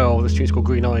 Summer Pearl, this tune's called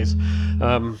Green Eyes.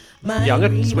 Yeah, I'm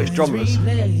going to switch genres.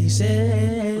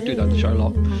 We'll do that in the show a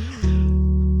lot.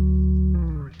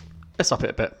 Let's up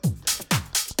it a bit.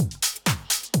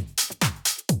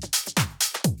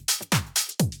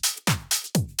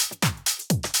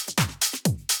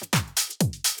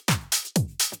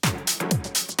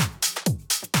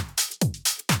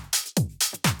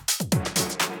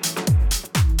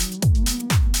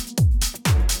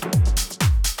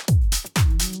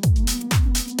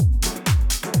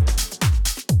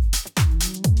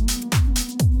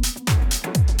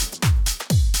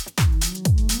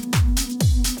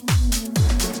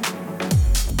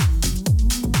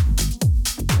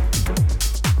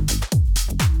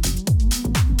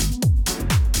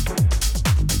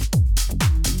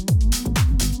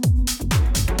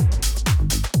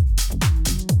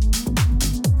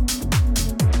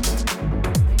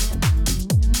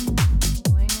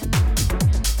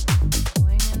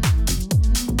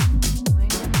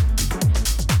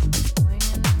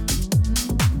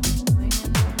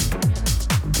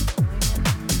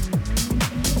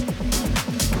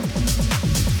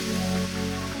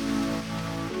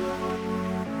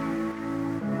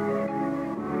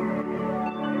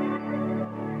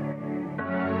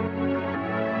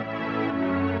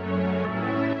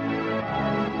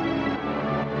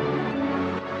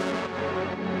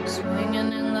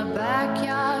 Swinging in the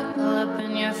backyard, pull up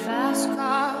in your fast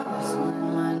car,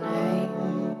 whistling my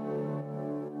name.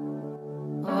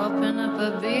 Open up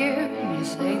a beer and you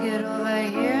say get over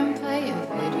here and play a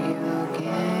video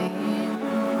game.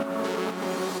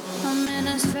 I'm in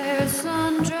his favorite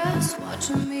sundress,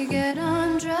 watching me get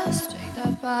undressed, take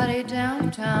that body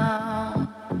downtown.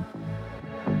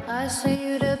 I say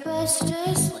you the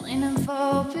bestest, leaning for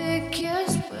a big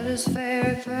kiss, put his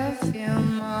favorite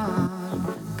perfume on.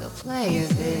 Go play your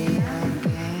video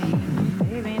game.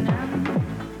 Baby now,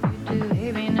 you do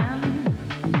baby now.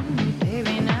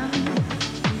 Baby now,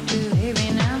 you do baby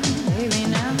now. Baby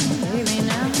now, baby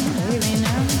now, baby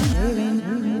now, baby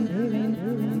now,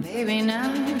 baby now,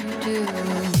 you do.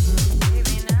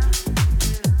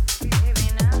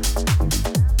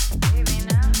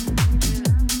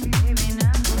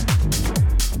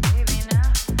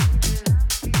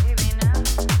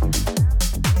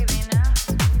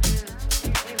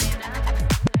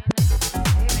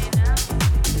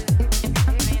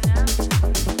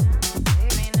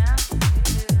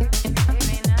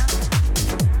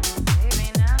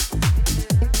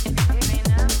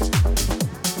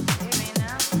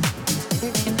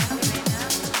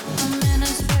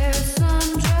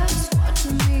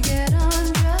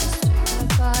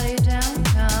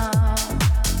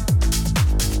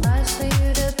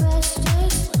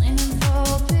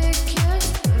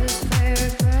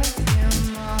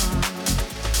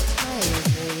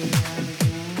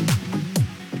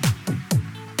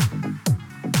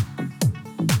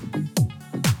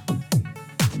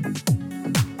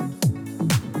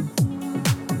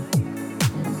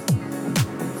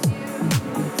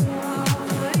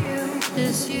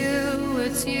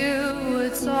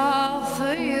 It's all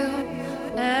for you.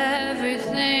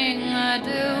 Everything I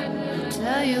do, I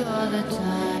tell you all the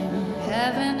time.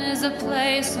 Heaven is a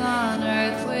place on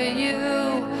earth with you.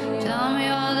 Tell me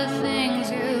all the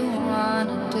things you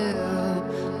wanna do.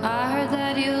 I heard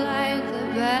that you like the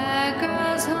bad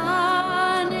girls,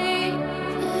 honey.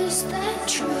 Is that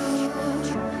true?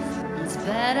 It's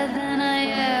better than I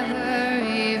ever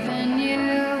even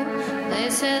knew. They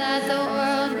say that the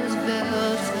world was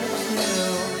built for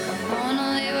two.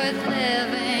 Only worth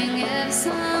living if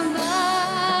somebody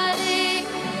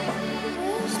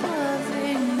is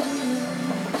loving you.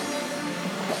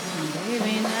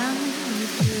 Baby, now you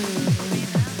do.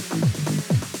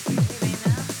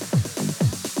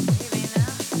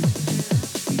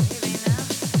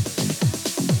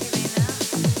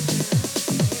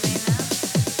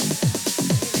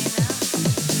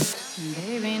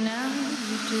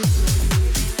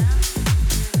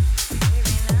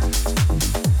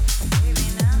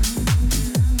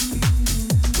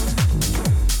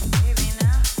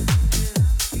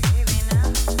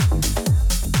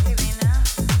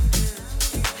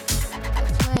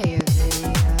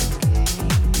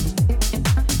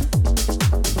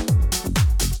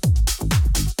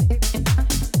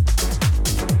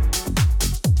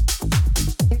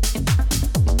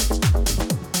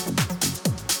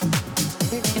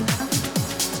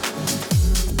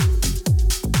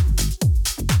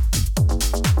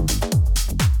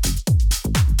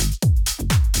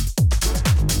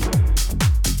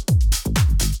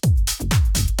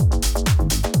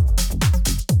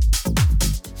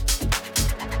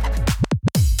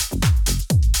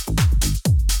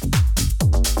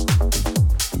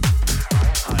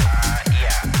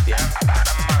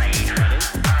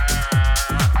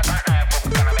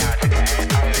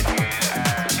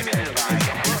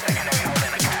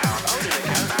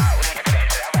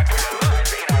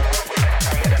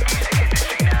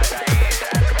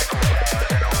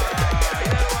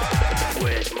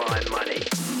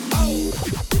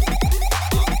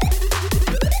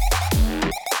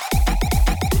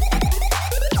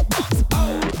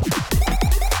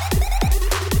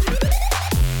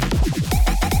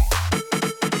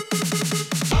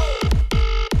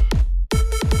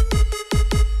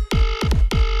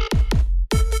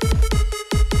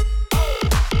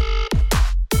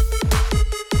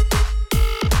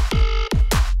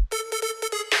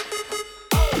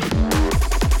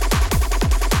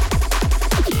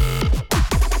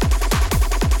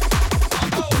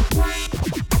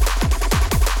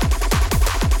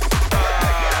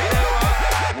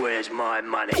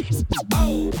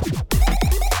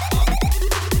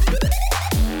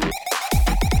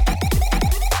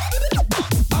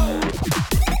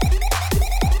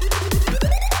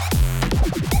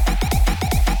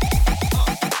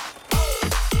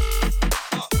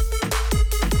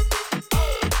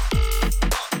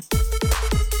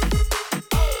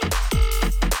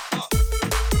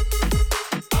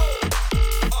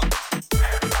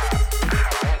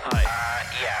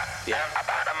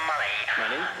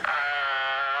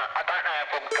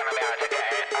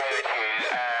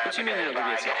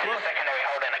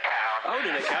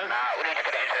 owning it, Cal.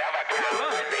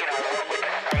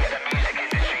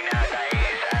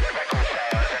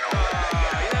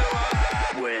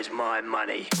 Where's my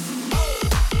money?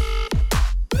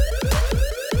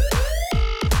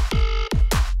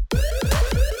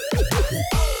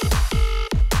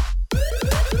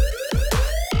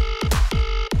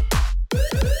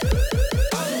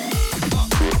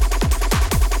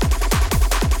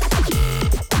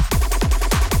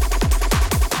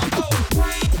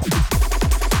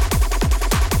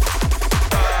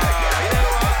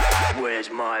 Where's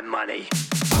my money?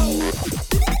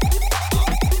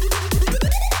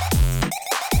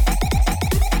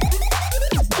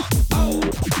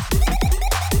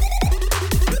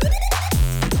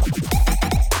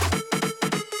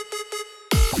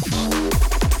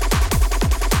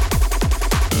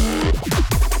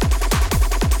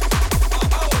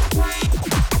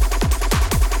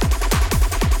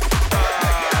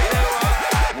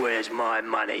 Where's my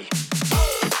money?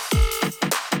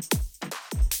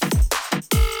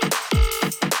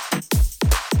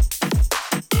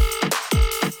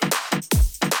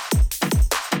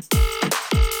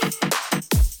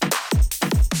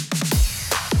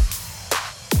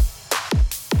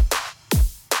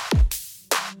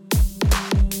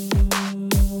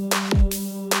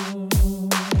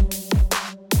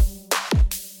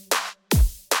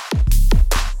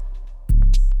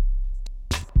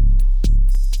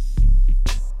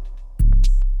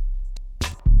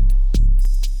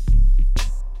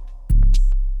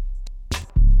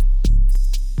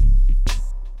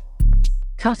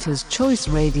 Cutter's Choice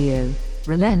Radio,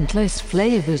 relentless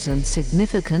flavors and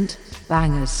significant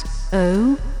bangers.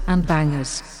 Oh, and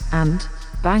bangers. And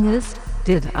bangers.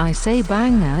 Did I say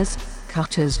bangers?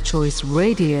 Cutter's Choice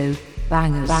Radio,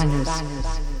 bangers. Bangers.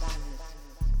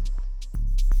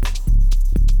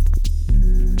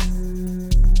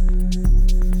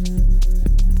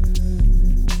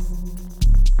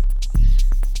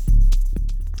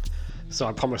 So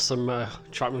I promised some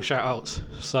trackman shout-outs.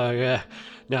 So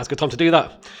now's a good time to do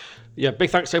that. Yeah, big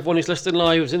thanks to everyone who's listening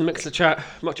live, who's in the Mixler chat.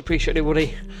 Much appreciated,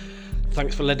 everybody.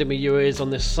 Thanks for lending me your ears on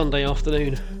this Sunday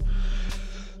afternoon.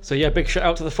 So yeah, big shout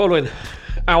out to the following: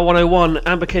 Al 101,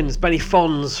 Amberkins, Benny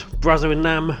Fonz, Brazo and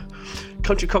Nam,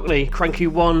 Country Cockney, Cranky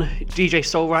One, DJ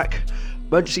Soulrack,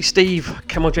 Emergency Steve,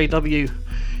 Camel JW,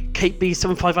 Kate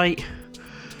B758,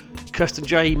 Kirsten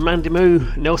J, Mandy Moo,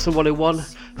 Nelson 101,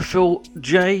 Phil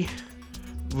J,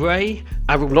 Ray,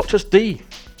 and Obnoxious D.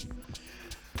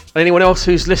 Anyone else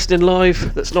who's listening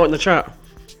live that's not in the chat?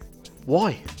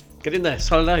 Why? Get in there,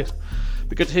 say hello.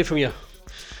 Be good to hear from you.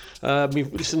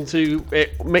 Listen to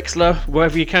it, Mixler,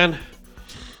 wherever you can.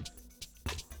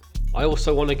 I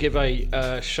also want to give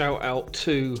a shout out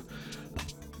to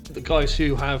the guys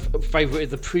who have favorited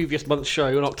the previous month's show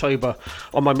in October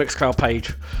on my Mixcloud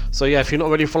page. So yeah, if you're not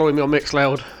already following me on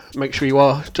Mixcloud, make sure you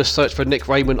are. Just search for Nick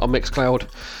Raymond on Mixcloud.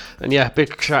 And yeah,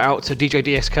 big shout out to DJ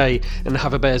DSK and the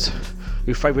Haverbez,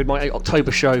 who favoured my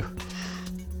October show.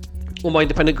 All my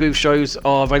Independent Groove shows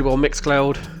are available on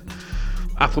Mixcloud,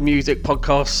 Apple Music,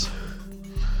 podcasts,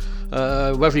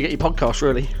 wherever you get your podcasts,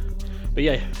 really. But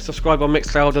yeah, subscribe on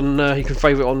Mixcloud and you can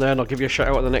favourite on there, and I'll give you a shout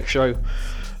out at the next show.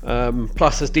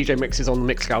 Plus, there's DJ mixes on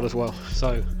Mixcloud as well,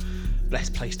 so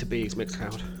best place to be is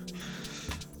Mixcloud.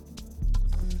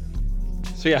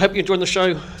 So yeah, I hope you're enjoying the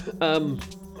show.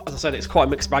 As I said, it's quite a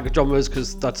mixed bag of genres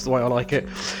because that's the way I like it.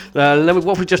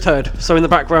 What we just heard. So in the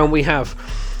background we have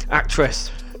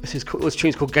Actress. This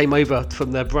tune's called Game Over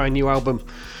from their brand new album.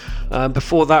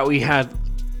 Before that we had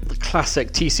the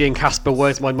classic TC and Casper,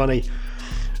 Where's My Money?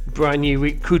 Brand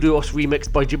new Kudos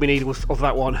remixed by Jimmy Needle of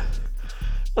that one. And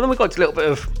then we got a little bit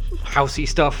of housey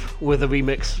stuff with a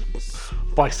remix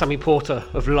by Sammy Porter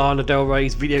of Lana Del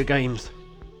Rey's Video Games.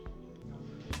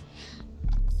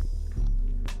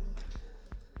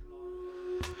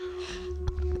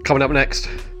 Coming up next,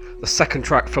 the second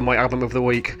track from my album of the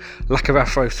week, Lack of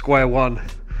Afro, Square One.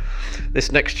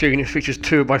 This next tune features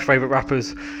two of my favourite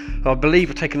rappers. I believe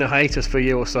are taking a hiatus for a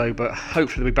year or so, but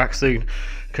hopefully they'll be back soon,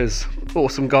 because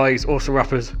awesome guys, awesome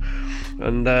rappers.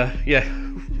 And yeah,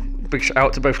 big shout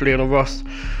out to both Leon and Ross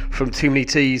from Too Many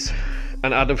T's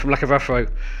and Adam from Lack of Afro.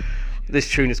 This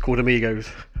tune is called Amigos.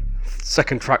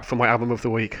 Second track from my album of the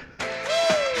week.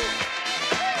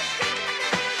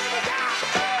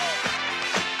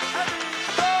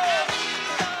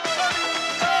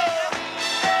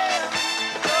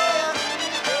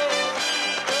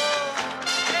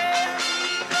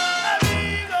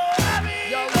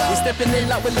 stepping in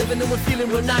like we're living and we're feeling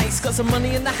real nice. Got some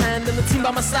money in the hand and the team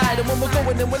by my side. And when we're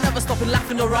going then we're never stopping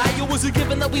laughing, alright. You was a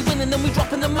given that we winning and we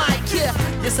dropping the mic, yeah.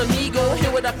 Yes, amigo,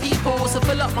 here with our people. So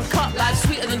fill up my cup, life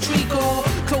sweeter than treacle.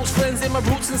 Close friends in my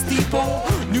roots and steeple.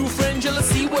 New friends, you'll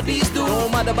see what these do. No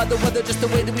matter about the weather, just the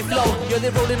way that we flow. Yeah,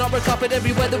 they're rolling our carpet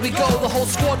everywhere that we go. The whole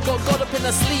squad got up in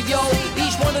their sleeve, yo.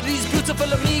 Each one of these beautiful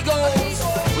amigos.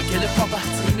 We kill it proper,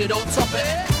 team, you don't top it.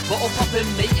 Bottle popping,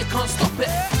 mate, you can't stop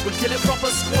it. We kill it proper,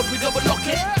 squad, we double lock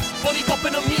it. Body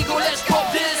popping, amigo, let's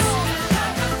drop this.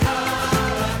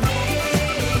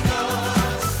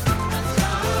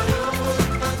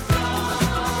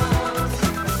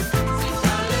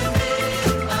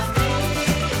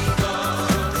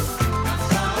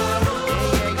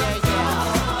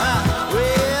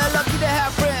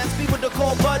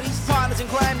 In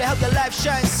crime to help your life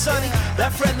shine sunny.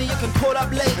 That friend that you can call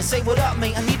up late and say what up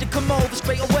mate, I need to come over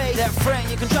straight away. That friend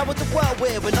you can travel the world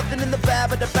with nothing in the bag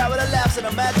but the power that laughs and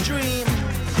a mad dream.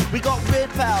 We got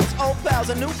weird pals, old pals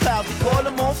and new pals, we call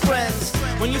them all friends.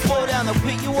 When you fall down they'll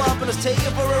pick you up and let's take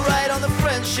you for a ride on the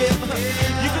friendship.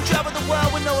 You can travel the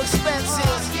world with no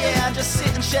expenses, yeah, and just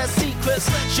sit and share secrets,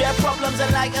 share problems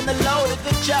and lighten the load. A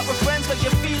good chat with friends cause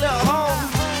you feel at home.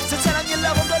 So tell them you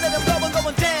love them, don't let them go and go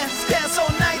and dance, dance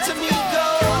all night to me.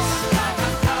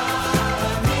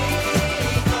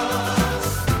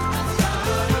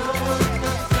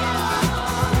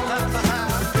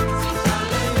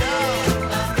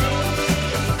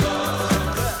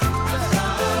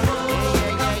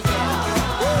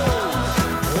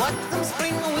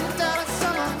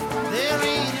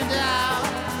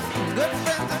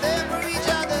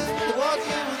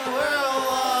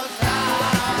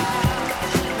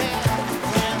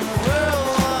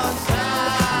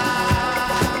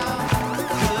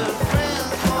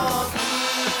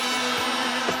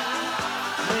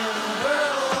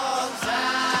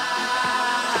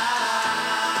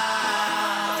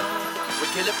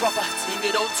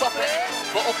 Top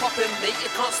it, bottle popping, mate, you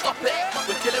can't stop it.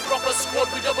 We kill it proper, squad,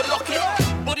 we double lock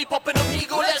it. Body popping,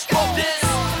 amigo, let's drop this.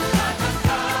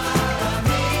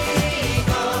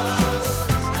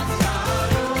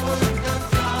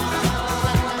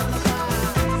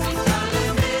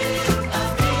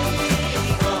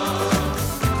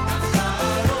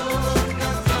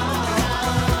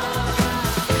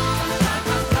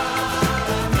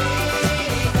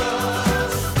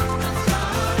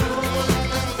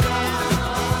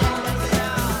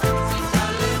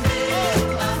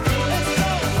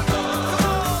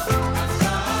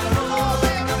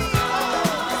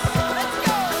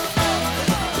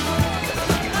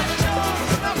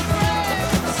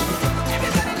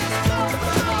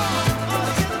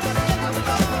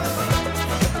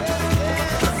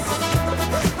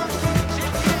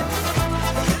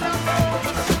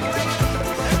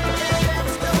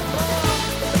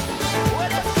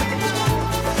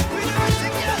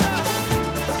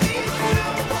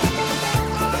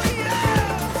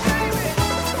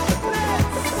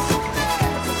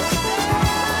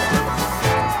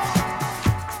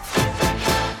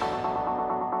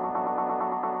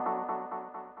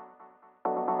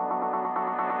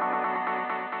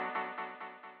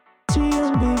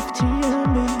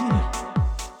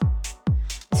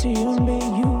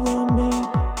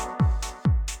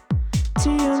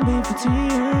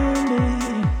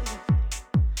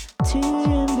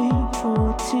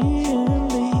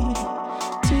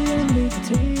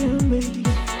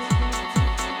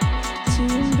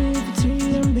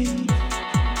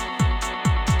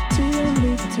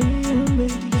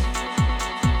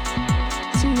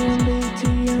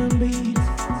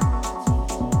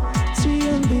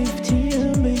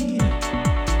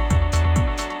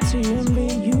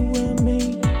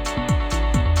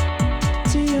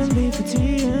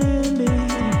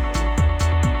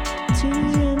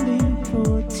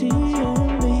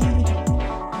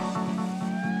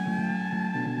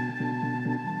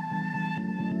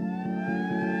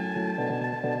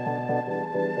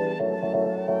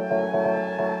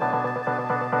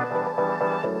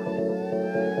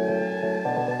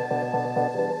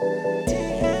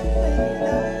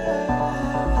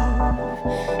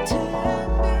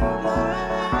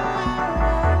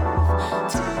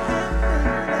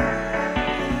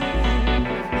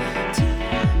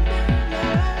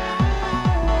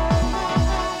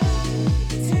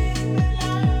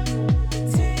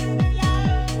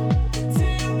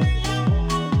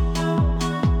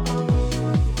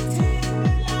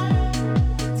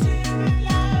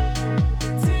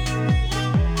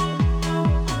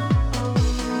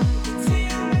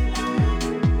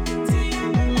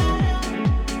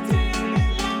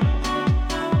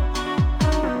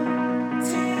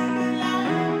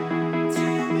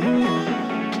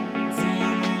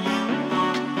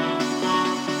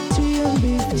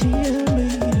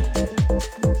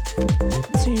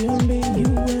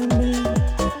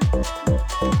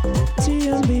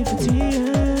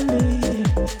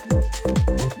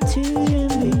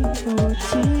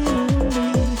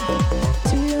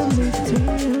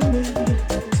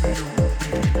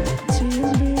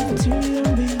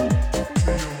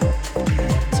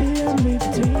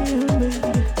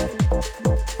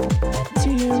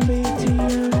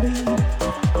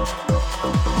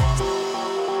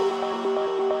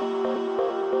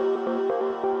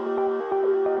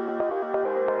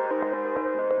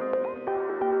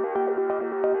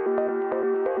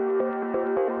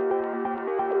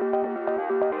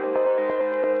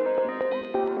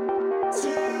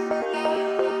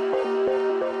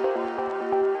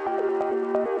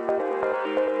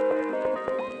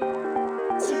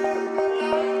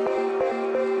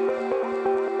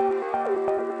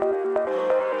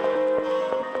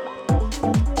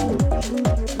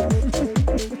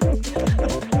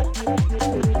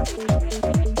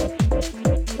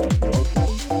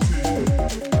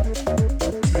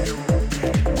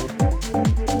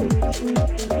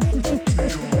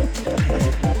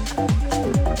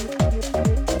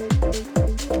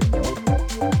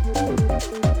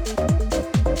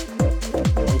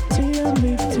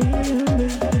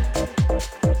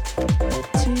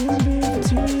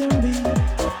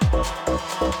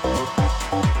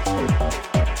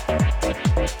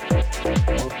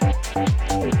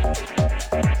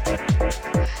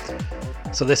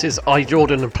 So this is I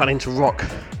Jordan and Planning to Rock.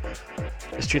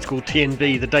 This tune's called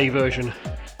TNB, the day version.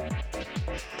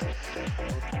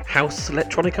 House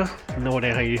electronica? No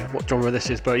idea what genre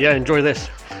this is, but yeah, enjoy this.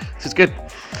 This is good.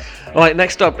 Alright,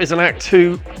 next up is an act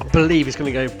who I believe is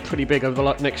going to go pretty big over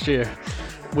the next year,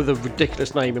 with a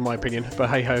ridiculous name in my opinion, but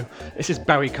hey ho. This is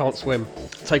Barry Can't Swim,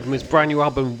 taken from his brand new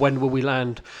album When Will We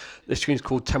Land. This tune's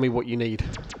called Tell Me What You Need.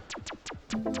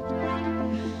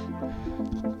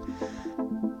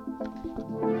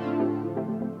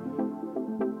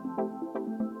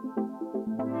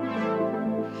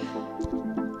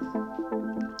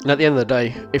 And at the end of the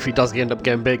day, if he does end up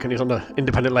getting big and he's on an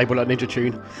independent label like Ninja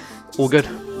Tune, all good.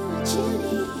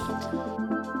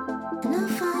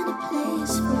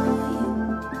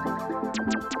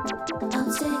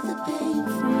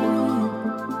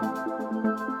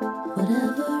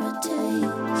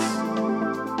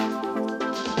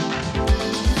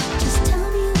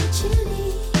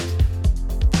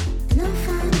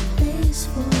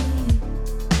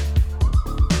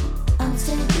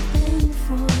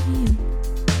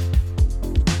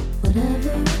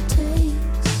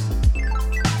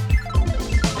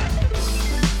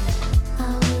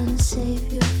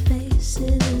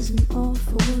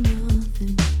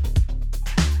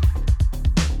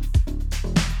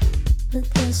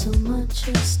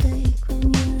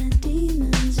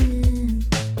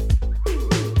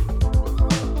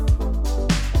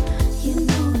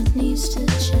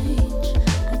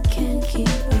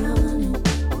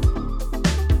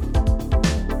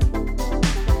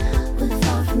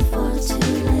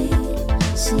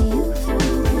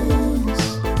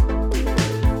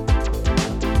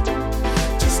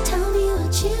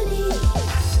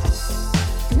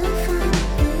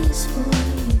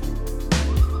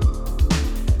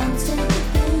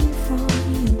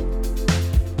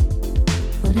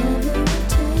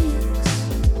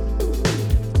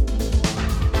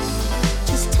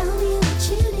 Just tell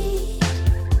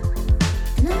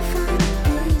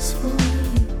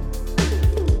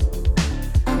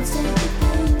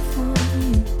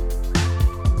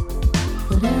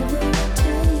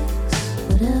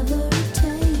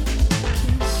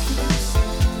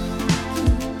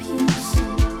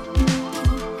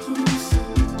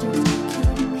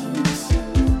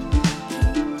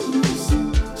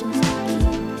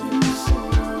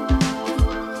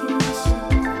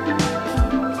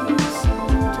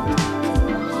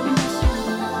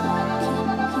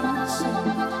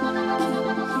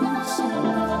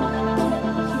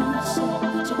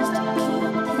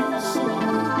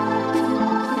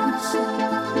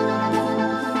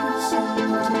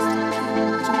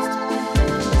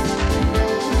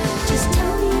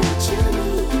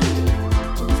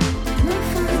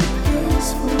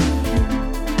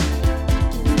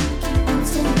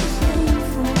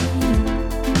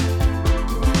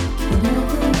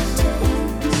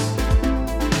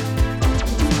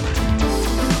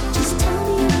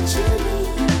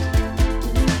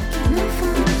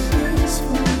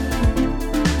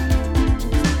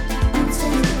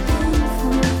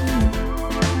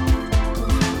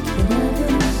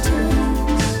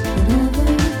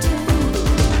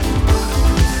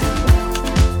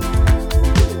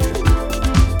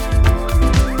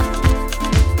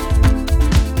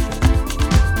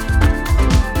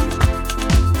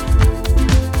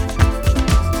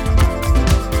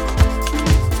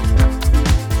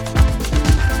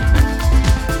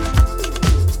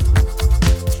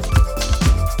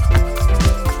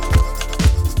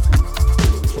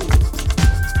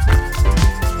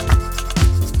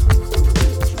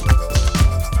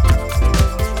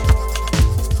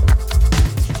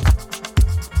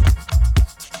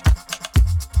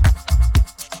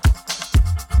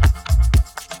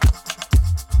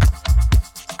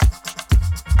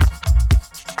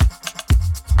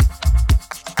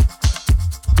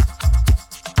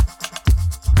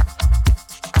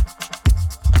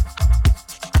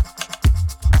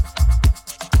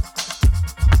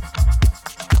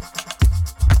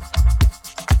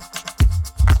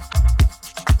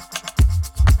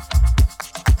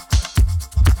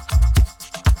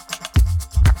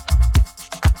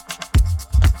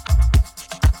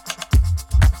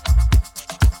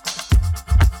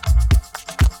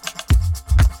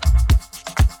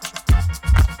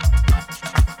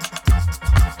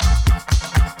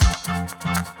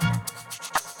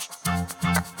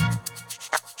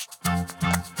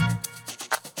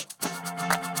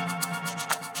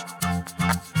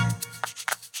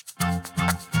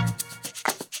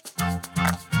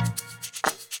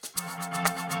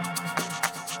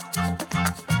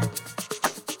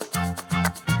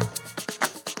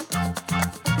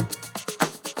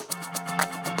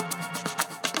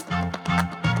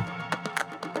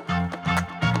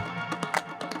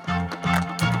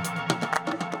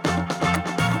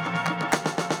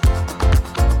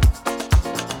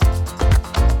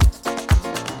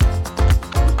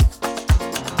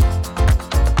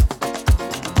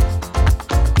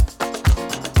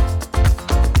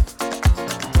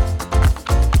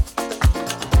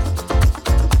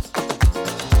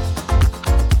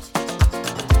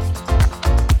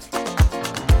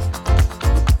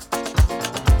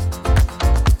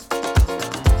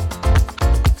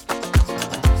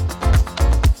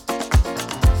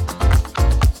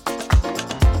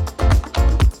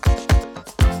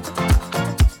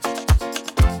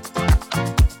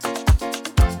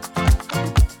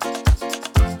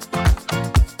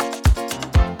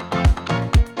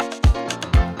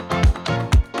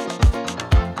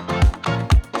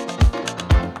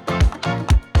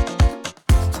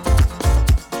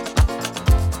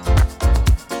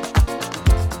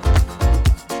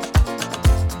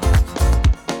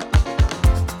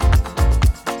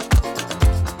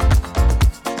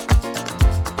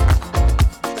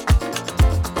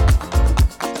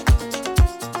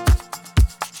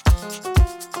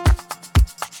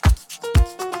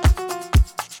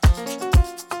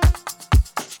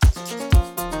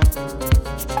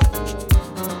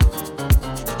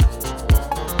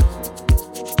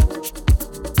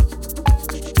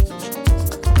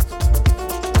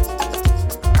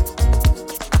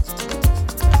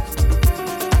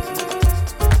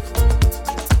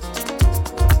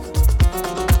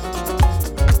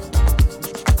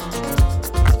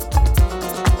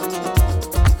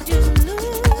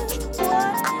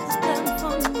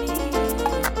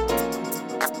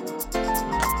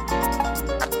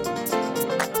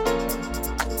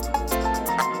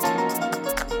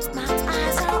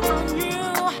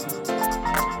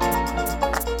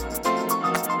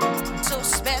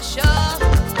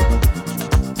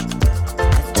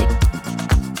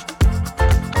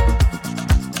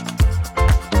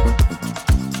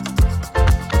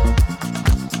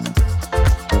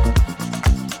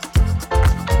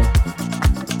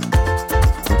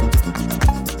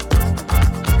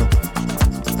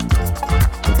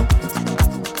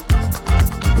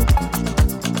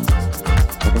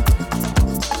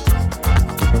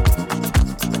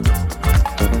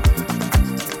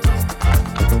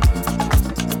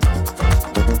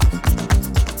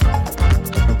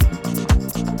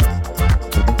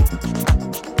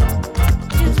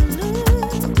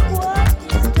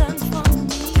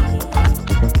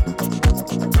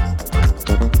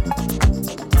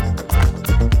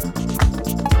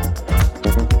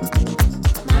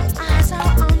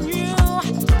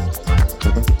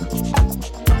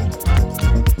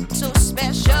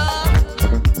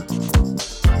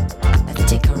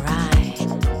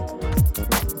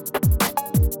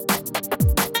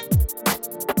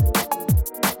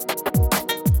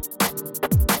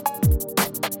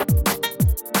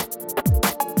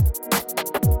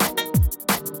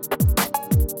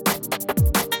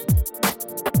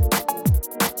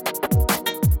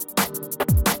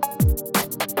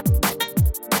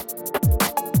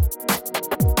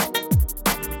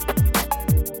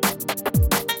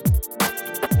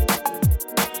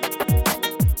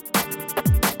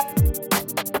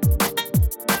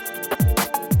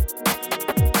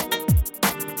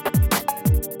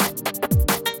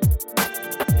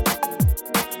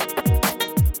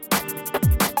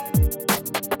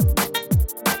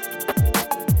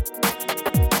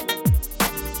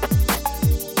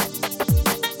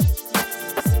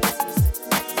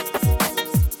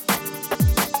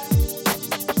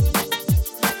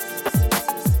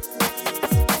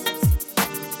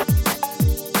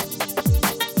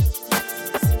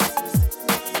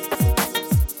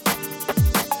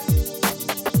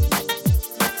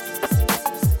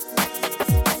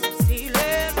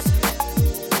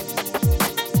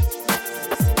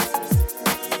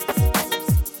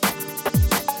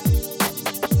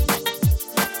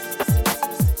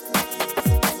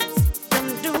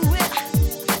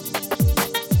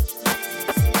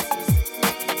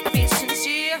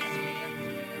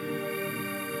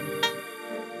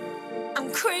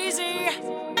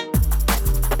crazy.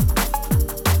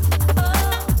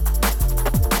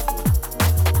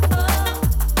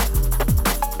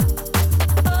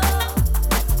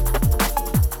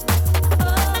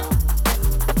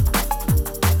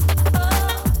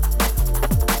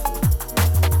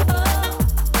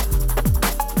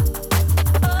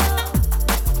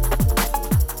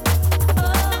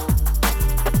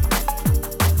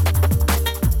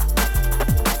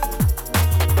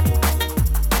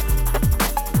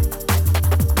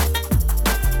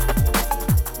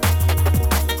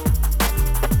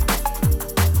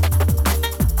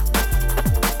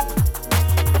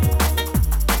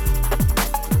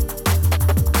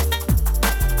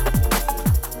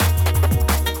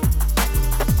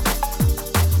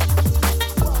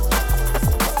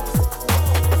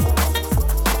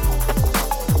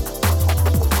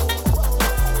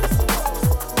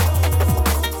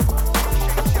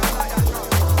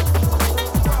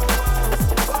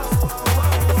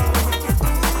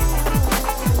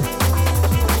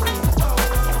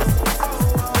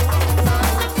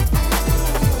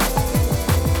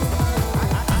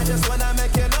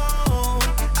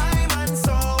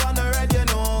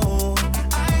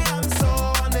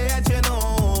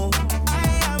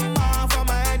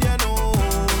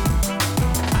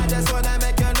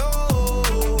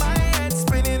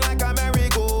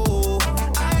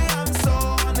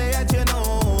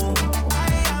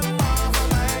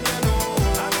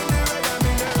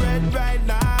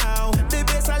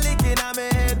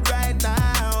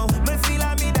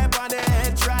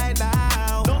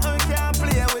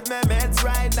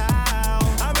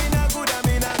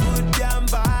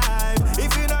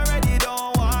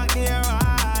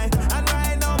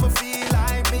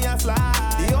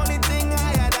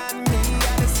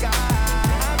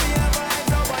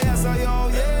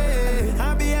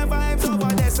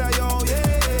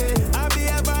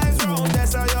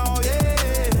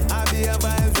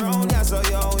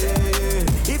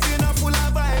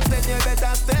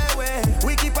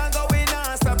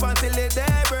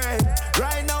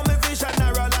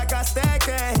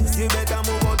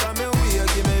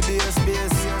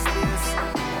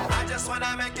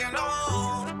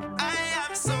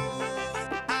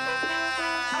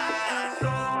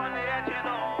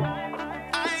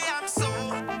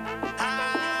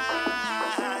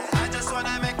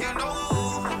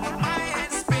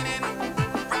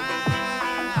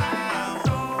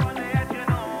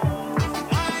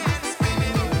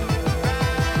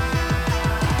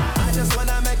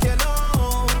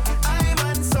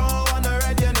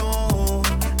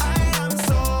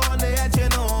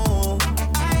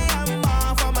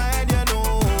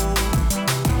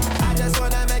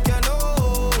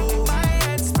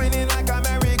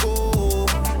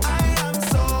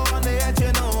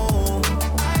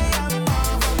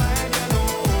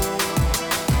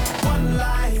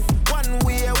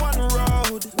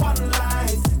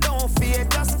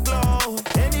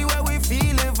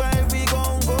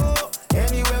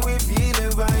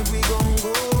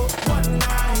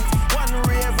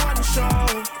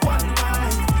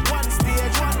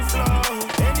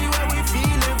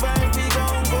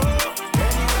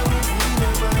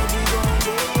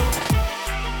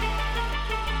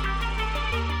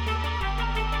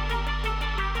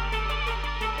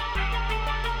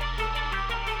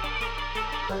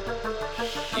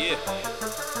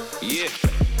 Yeah.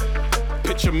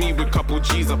 Picture me with couple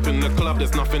G's up in the club.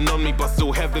 There's nothing on me but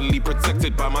still heavily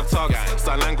protected by my tugs.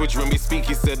 Sign language when we speak,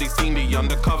 he said they seen the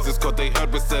undercovers. It's cause they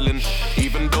heard we're selling,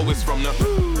 even though it's from the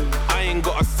I ain't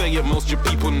gotta say it, most your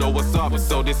people know what's up.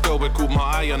 So this girl would caught my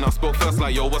eye and I spoke first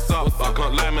like, yo, what's up? I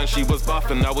can't lie, man, she was buff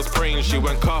and I was praying she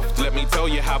went cuffed. Let me tell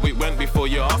you how it went before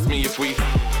you asked me if we.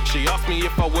 She asked me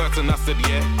if I worked and I said,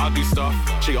 yeah, I do stuff.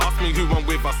 She asked me who I'm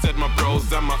with, I said my bros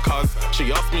and my cuz.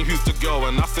 She asked me who's the girl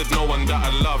and I said no one that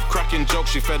I love. Cracking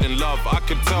jokes, she fell in love, I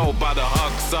could tell by the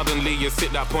hug. Suddenly it's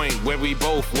hit that point where we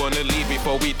both wanna leave.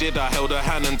 Before we did, I held her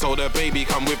hand and told her, baby,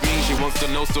 come with me. She wants to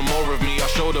know some more of me, I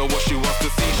showed her what she wants to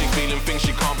see. She feeling things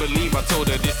she can't believe, I told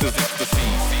her this is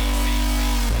ecstasy.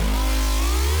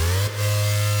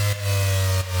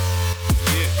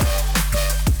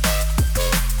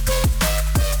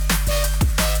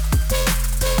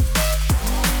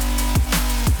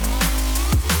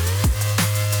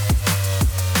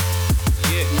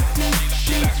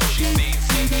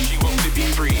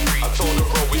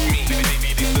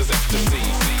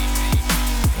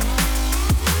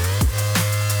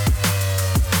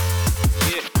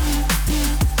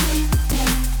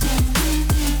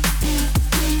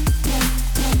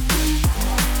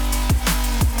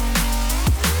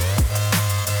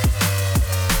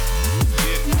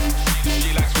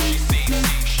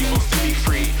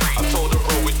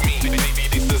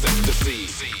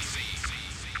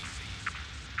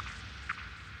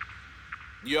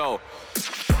 Yo.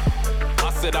 I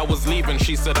said I was leaving,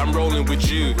 she said I'm rolling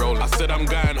with you. I said I'm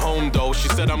going home though, she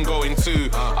said I'm going too.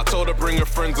 I told her bring her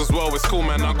friends as well, it's cool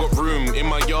man, I got room in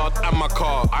my yard and my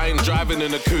car. I ain't driving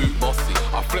in a coupe, bossy.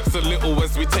 I flex a little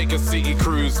as we take a city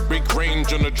cruise. Big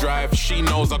range on the drive, she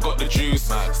knows I got the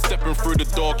juice. Stepping through the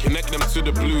door, connect them to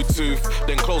the Bluetooth.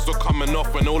 Then clothes were coming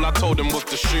off and all I told them was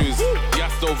the shoes.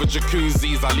 Yassed over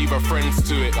jacuzzis, I leave her friends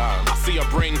to it. I see her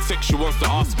brain tick, she wants to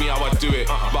ask me how I do it.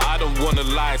 But I don't wanna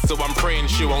lie, so I'm praying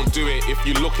she won't do it. If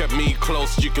you look at me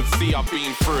close, you can see I've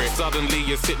been through it. Suddenly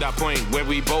it's hit that point where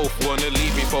we both wanna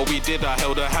leave. Before we did, I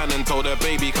held her hand and told her,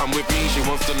 baby, come with me. She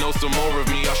wants to know some more of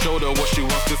me. I showed her what she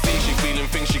wants to see. She feeling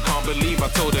things she can't believe. I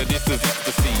told her this is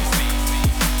ecstasy.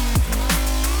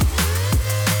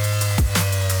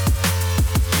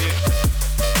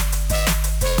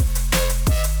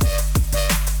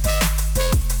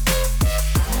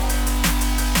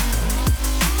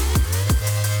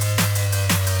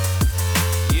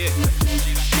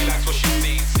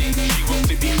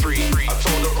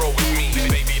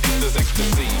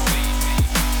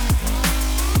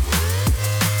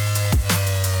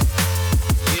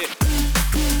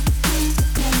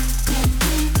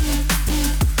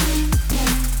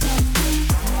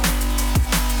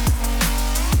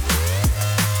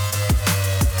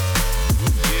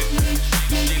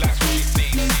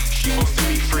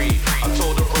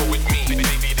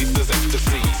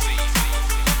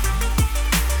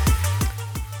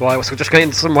 Right, so we're just getting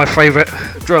into some of my favourite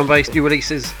drum and bass new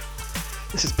releases.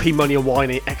 This is P Money and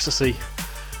Winey, Ecstasy,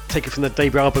 taken from the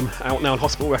debut album, out now on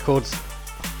Hospital Records.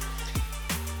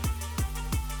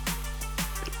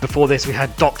 Before this we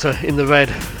had Doctor in the Red,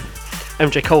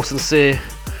 MJ Colson Sear,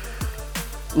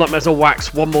 Nightmares on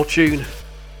Wax, One More Tune.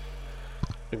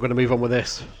 I'm going to move on with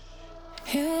this.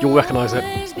 You'll recognise it.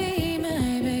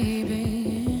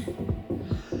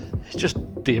 It's just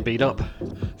D&B'd up.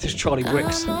 This is Charlie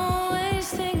Bricks.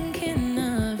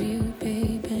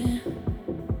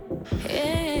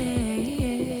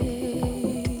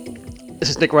 This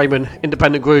is Nick Raymond,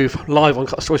 Independent Groove, live on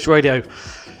Cutter's Choice Radio.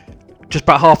 Just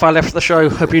about half hour left of the show.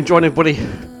 Hope you enjoyed, everybody.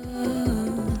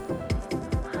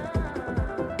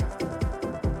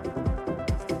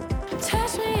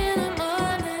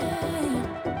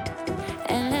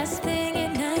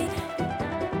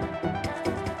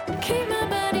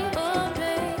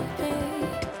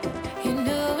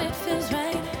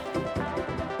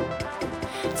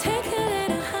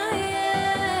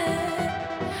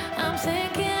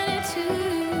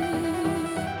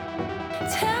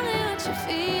 Tell me what you're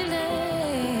feeling.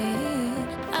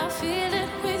 I feel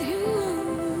it.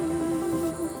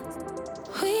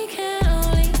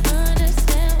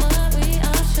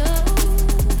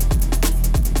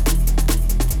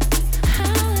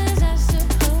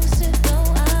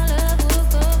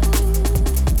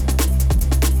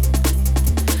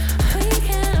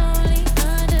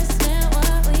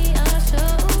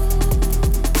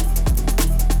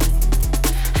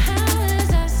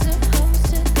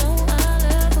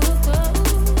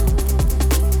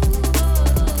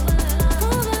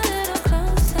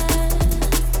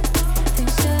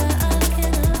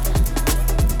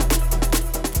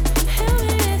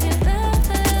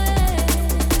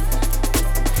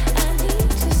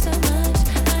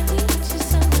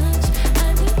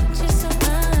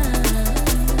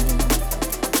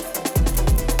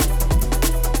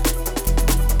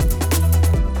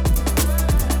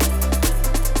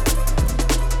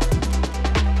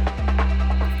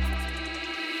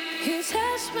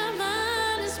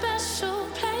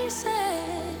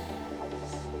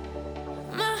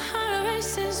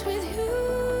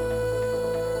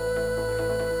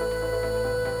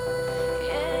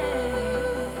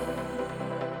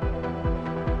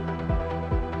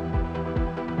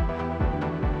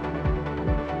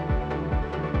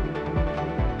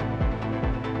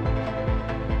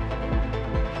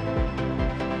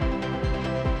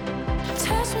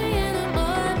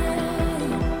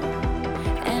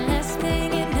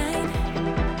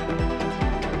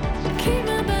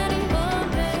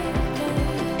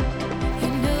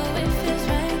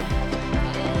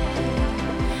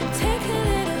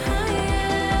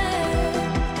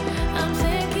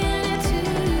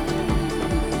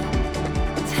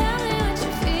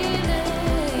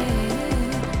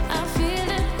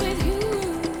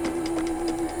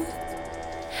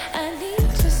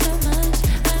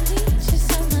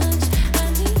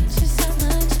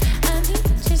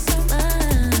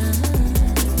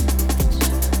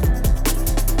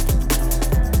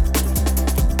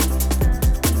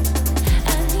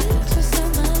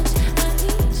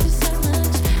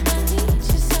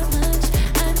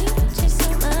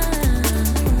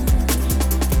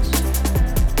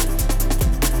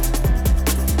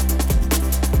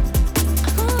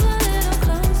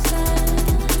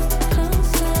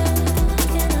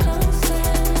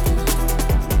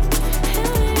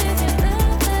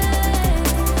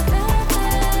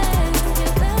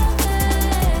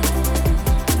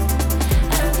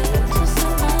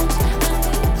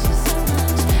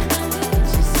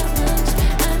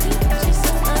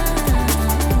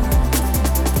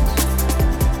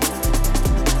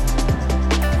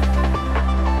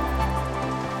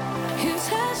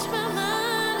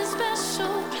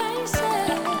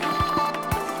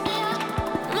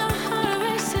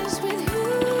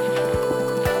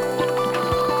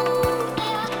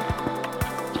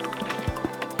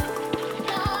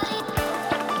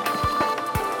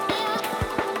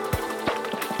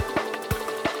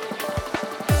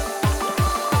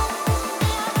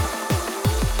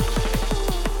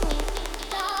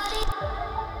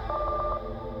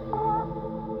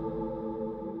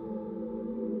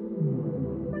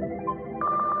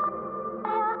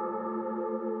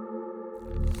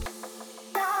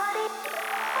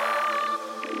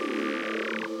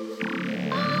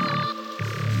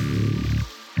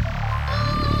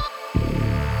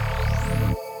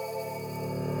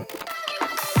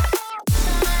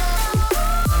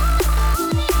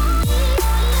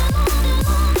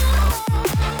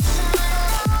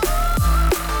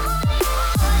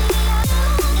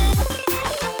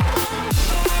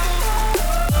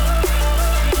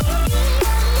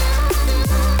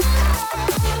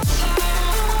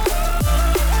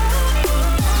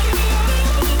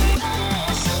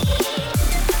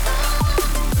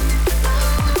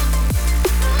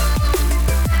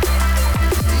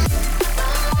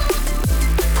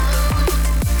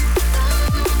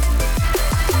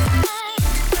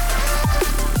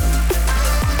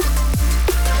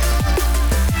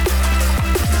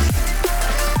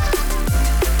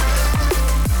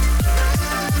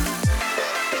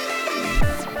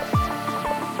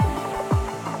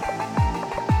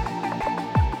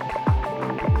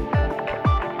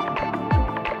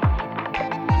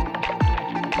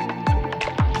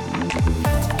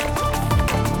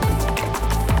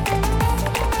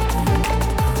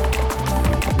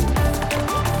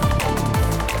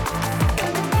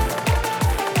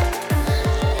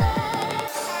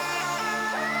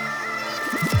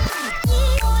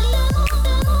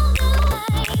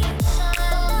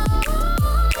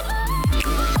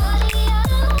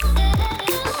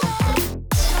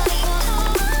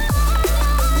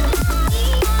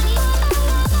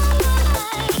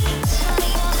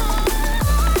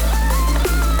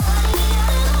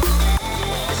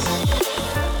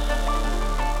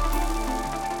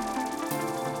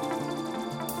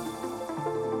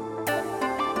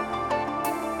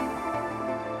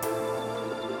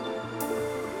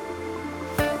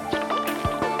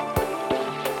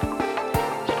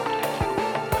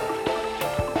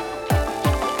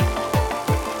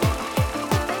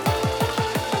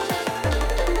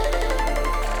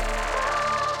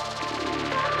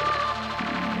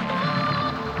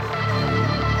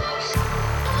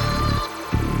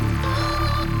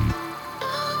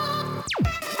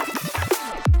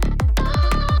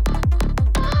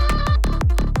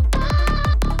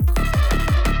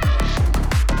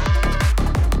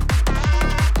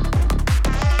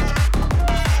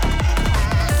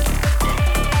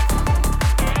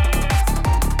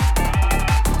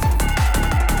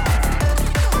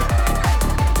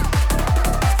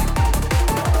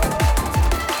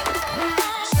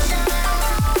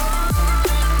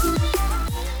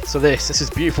 remix of this. This is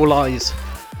Beautiful Lies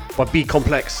by B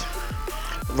Complex.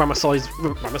 Ramesses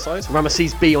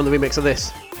B on the remix of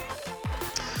this.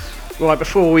 Right,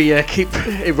 before we keep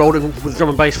it rolling with drum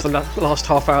and bass for the last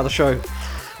half hour of the show,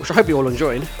 which I hope you're all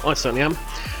enjoying, I certainly am,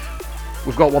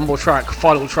 we've got one more track,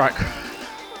 final track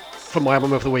from my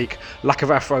album of the week, Lack of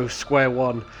Afro, Square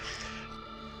One.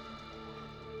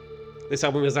 This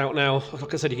album is out now.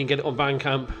 Like I said, you can get it on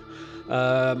Bandcamp,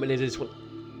 and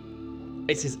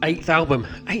it's his eighth album.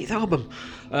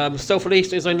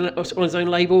 Self-released on his own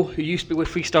label. He used to be with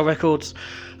Freestyle Records,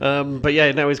 but yeah,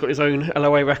 now he's got his own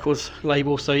LOA Records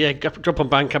label. So yeah, jump on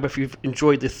Bandcamp if you've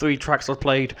enjoyed the 3 tracks I've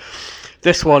played.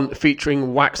 This one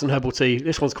featuring Wax and Herbal Tea.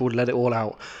 This one's called Let It All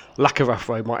Out. Lack of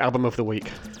Afro, my album of the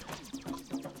week.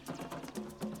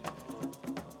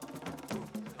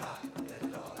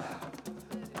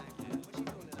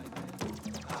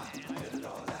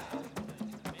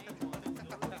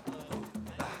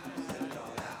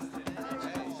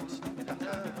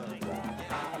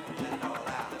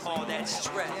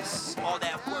 Stress, all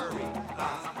that worry,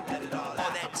 all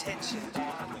that tension,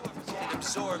 it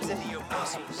absorbs into your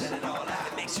muscles,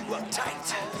 it makes you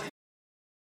uptight.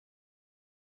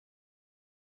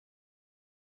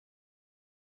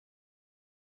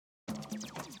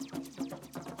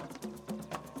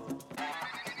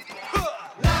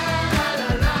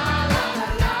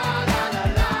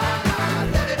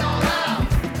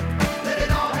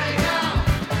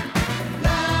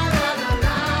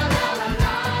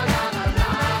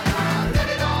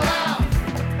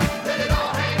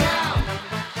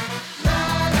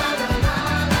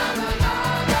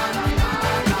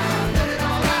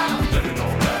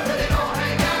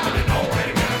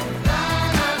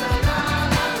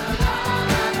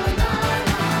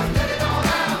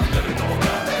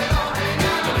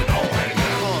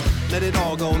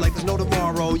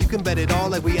 Bet it all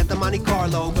like we at the Monte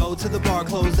Carlo. Go to the bar,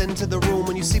 close into the room.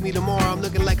 When you see me tomorrow, I'm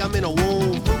looking like I'm in a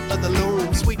womb. Fruit of the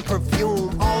loom, sweet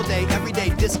perfume. All day, every day,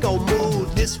 disco mood.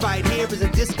 This right here is a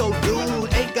disco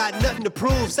dude. Ain't got nothing to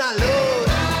prove.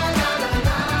 Salud.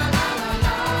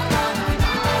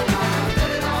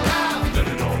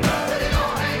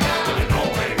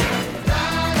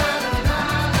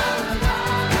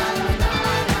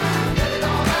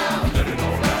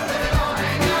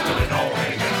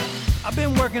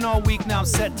 Working all week, now I'm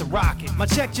set to rock it. My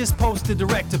check just posted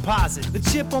direct deposit. The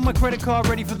chip on my credit card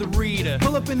ready for the reader.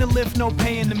 Pull up in the lift, no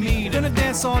paying the meter. Gonna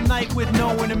dance all night with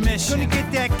no intermission. Gonna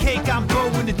get that cake, I'm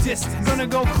going the distance. Gonna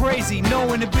go crazy,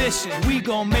 no inhibition. We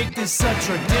gon' make this a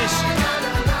tradition.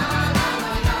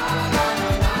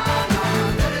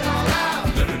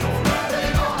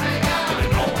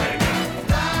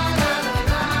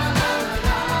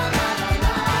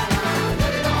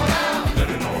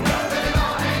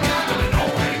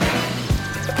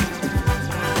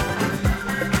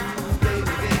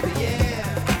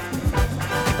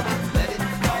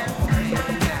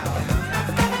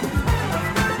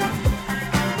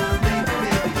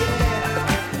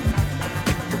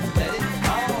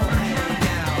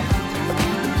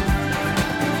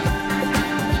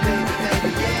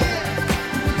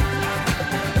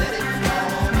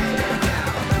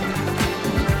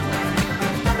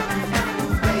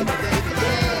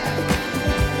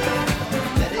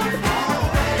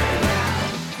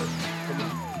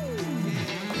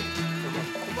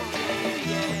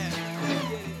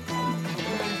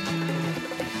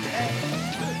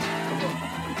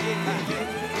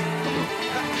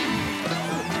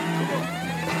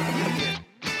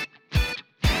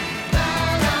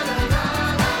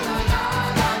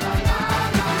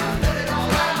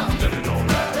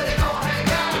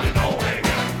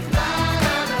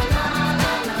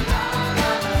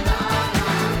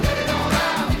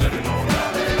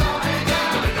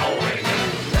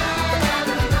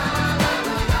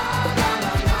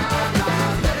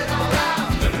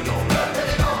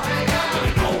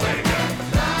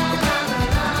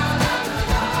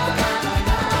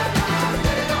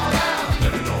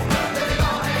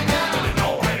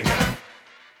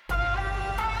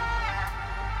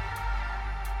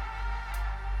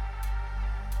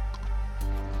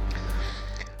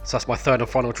 So that's my third and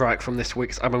final track from this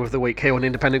week's album of the week here on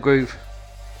Independent Groove.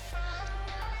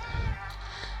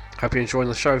 Hope you're enjoying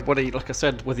the show, everybody. Like I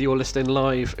said, whether you're listening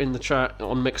live in the chat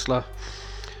on Mixlr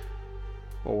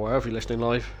or wherever you're listening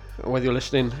live, or whether you're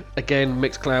listening again,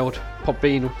 Mixcloud,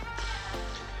 Podbean,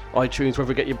 iTunes,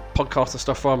 wherever you get your podcast and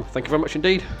stuff from, thank you very much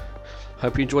indeed.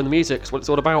 Hope you enjoy the music. It's what it's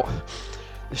all about.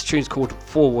 This tune's called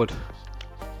Forward.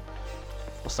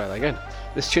 I'll say that again.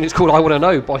 This tune is called I Wanna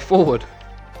Know by Forward.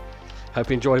 Hope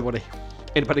you enjoy, everybody.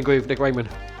 Independent Groove, Nick Raymond,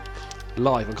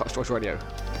 live on Cutters Choice Radio.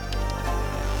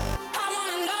 I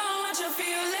wanna know what you're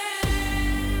feeling.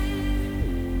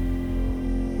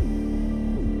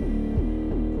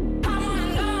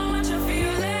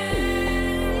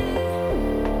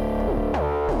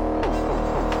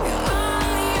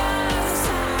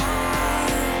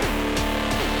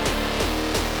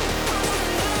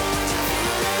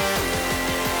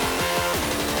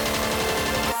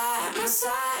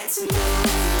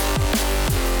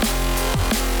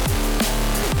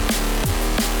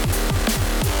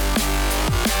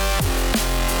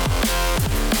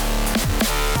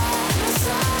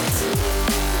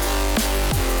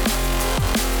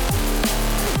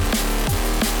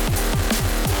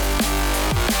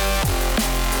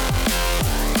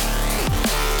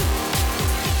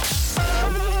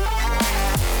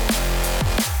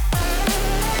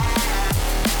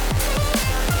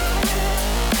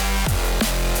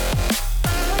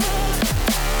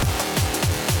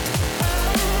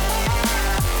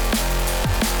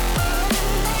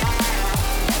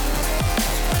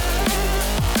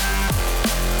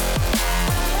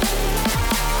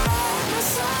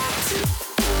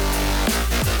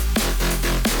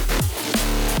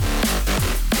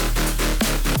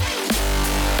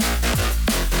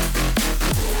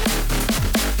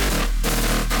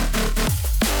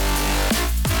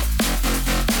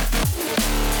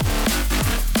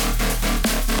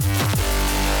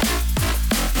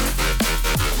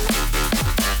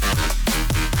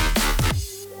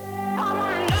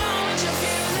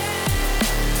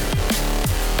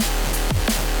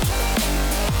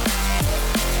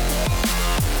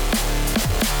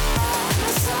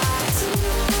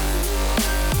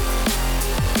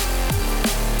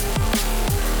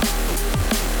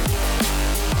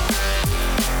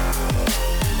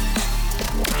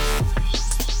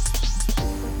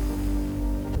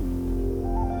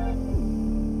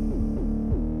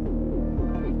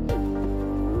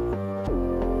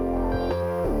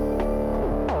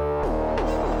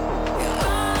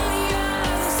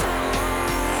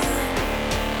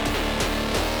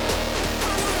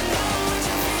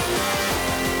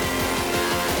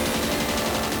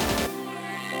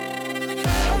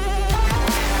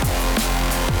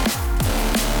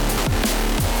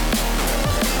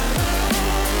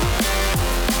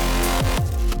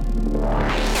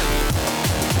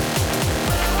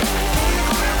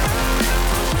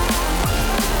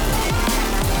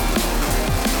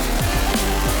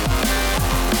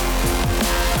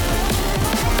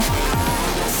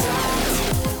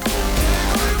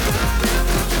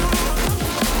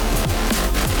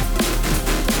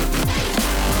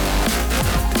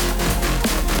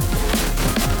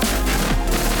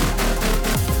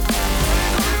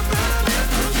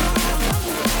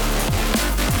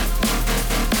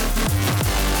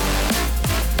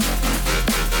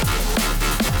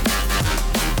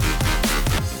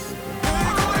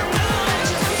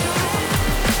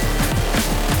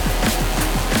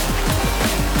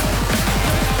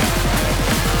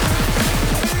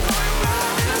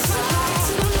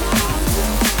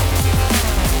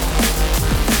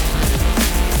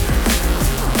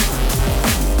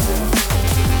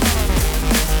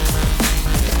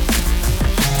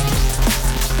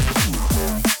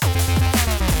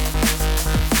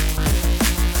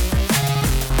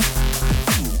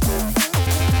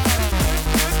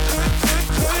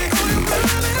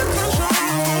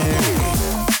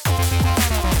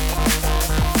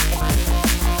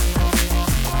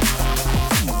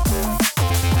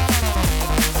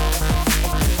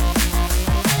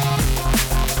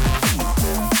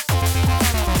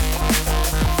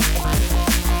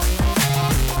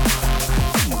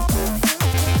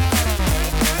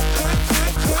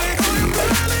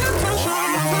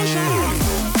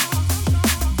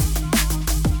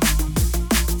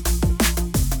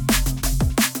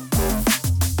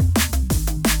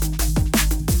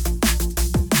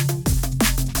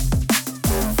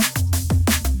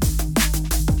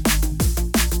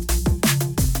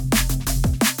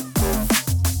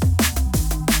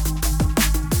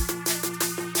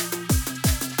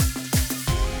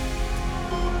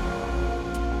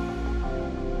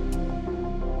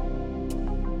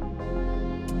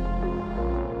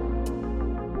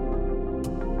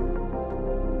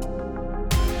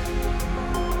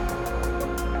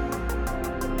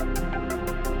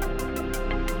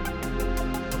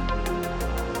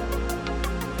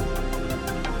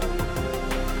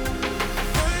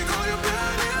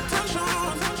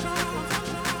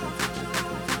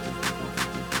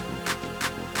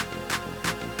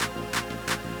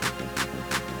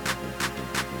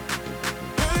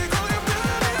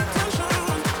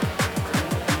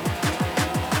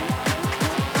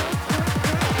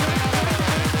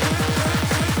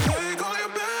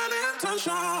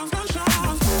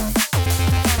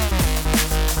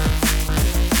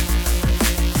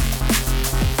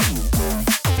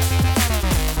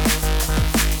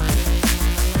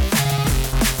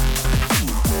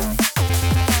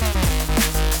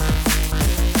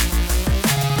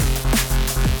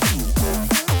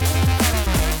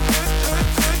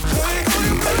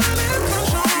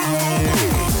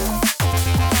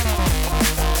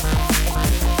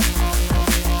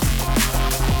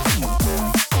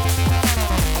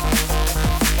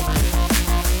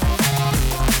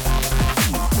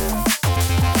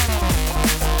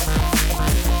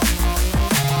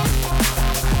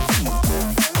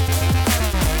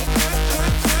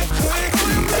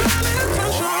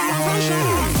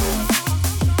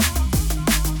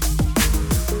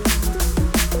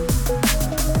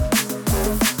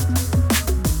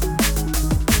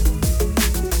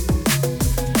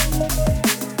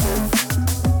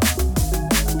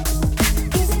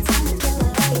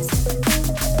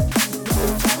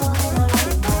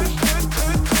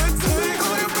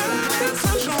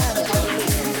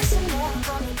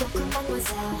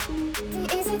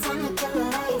 time to kill the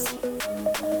lights. You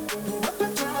look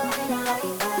like trouble in a light.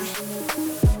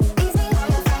 Easy on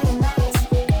your Friday nights.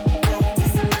 Got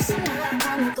this emotion now,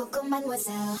 call me Coco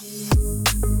Mademoiselle.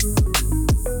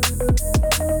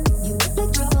 You look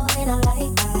like trouble in a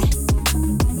light.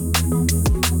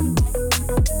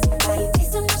 Got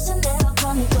this emotion now,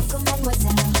 call me Coco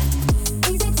Mademoiselle.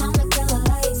 Easy time to kill the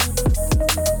lights.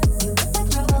 You look like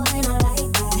trouble in a light.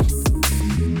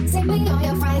 Take me on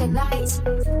your Friday nights.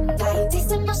 Got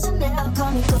this emotion now,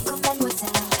 call me Coco Mademoiselle.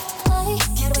 I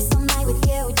can't waste all night with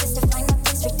you just to find a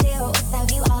place for two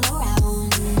without you all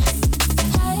around.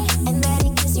 High and ready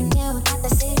 'cause you knew that the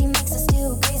city makes us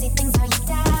do crazy things. Are you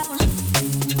down?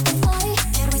 I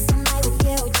can't waste all night with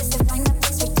you just to find a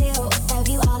place for two without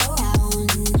you all around.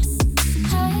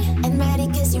 High and ready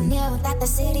 'cause you knew that the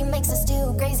city makes us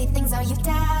do crazy things. Are you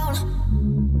down?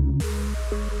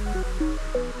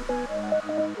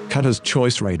 Cutter's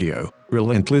Choice Radio,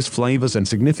 relentless flavors and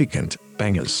significant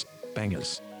bangers,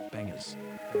 bangers, bangers.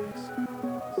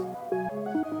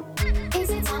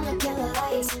 Easy time to kill the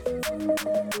lights.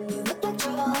 You look like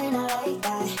trouble in a light.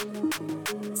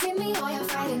 See me on your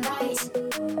Friday nights.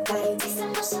 Got this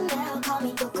emotion now, call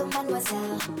me Coco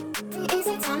Mademoiselle.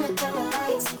 Easy time to kill the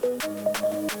lights.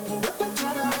 You look like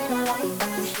trouble in a light.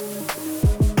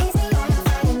 Easy on your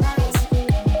Friday nights.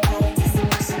 Got this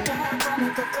emotion now, call me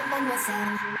Coco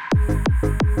Mademoiselle.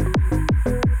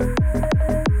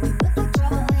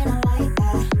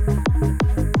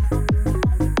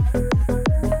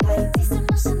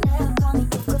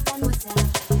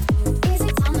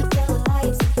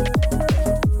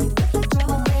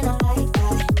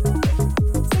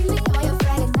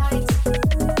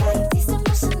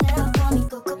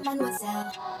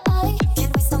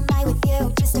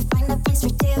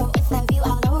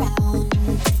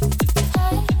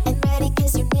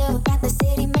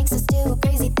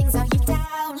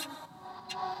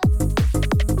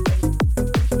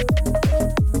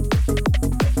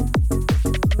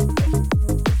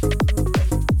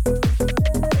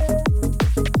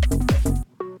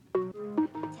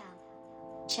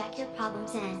 Check your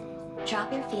problems in,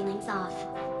 drop your feelings off,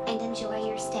 and enjoy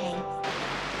your stay.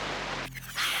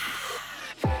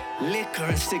 Liquor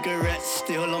and cigarettes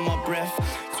still on my breath.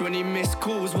 20 missed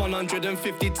calls,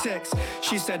 150 texts.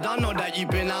 She said, I know that you've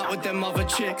been out with them other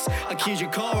chicks. I keyed your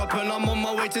car up and I'm on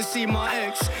my way to see my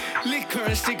ex. Liquor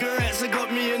and cigarettes have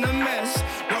got me in a mess.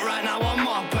 But right now I'm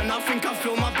up and I think I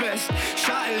feel my best.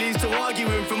 Shouting leads to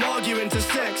arguing, from arguing to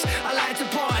sex. I like to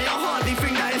party, I hardly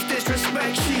think that is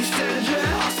disrespect. She said,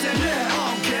 yeah, I said, yeah, I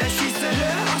don't care. She said,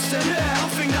 yeah, I said, yeah, I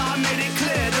think that I made it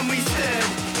clear. Then we stared,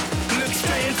 looked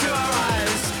straight into her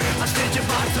eyes. I said you're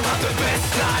about to have the best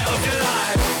night of your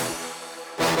life.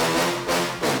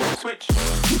 Switch.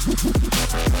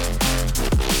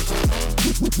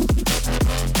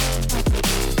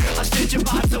 I said you're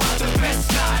about to have the best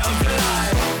night of your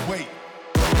life. Wait.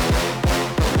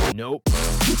 Nope.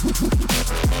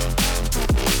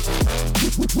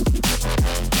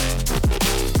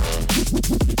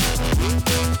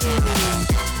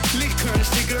 Liquor and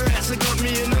cigarettes have got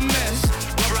me in a mess.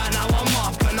 But right now I'm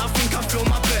up and I think I feel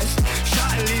my best.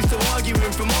 Shouting leads to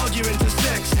arguing, from arguing to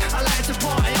sex. I like to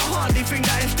party, I hardly think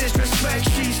that is disrespect.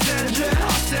 She said, yeah,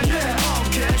 I said, yeah, I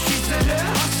don't care. She said,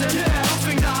 yeah, I said, yeah, I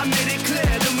think that I made it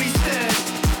clear. Then we stared,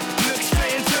 looked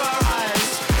straight into her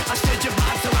eyes. I said you're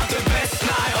about to have the best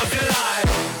night of your life.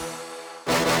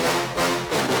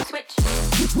 Switch.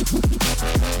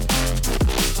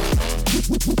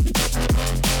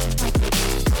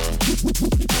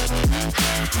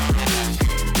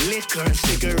 Liquor and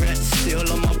cigarettes still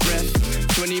on my breath.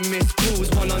 20 missed calls,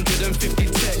 150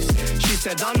 texts. She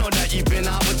said, I know that you've been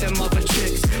out with them other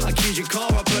chicks. I keyed your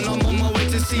car up and I'm on my way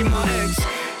to see my ex.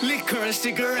 Liquor and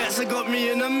cigarettes have got me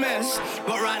in a mess.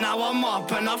 But right now I'm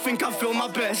up and I think I feel my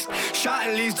best.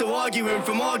 Shouting leads to arguing,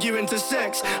 from arguing to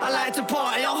sex. I like to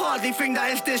party, I hardly think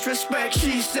that is disrespect.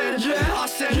 She said, yeah, I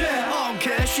said, yeah, I don't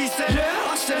care. She said,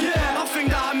 yeah, I said, yeah, I think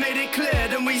that I made it clear.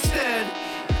 Then we stared,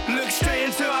 looked straight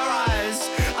into her eyes.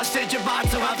 I said you're about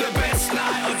to have the best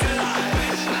night of your life.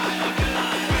 Best night of your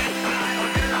life. Best night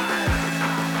of your life.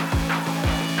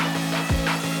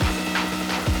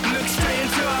 Look straight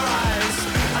into her eyes.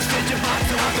 I said you're about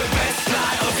to have the best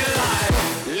night of your life.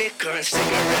 Liquor and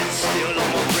cigarettes still on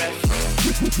my breath.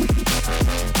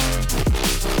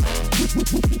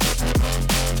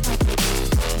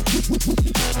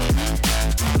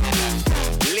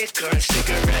 Liquor and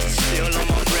cigarettes still on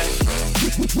my breath.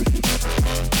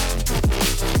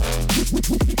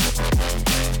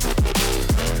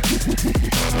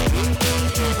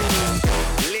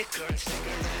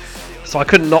 So I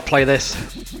couldn't not play this.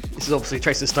 This is obviously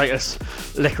Trace's Status,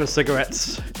 Liquor and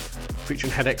Cigarettes.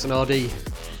 featuring Headaches and RD.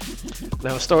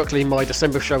 Now, historically, my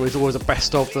December show is always a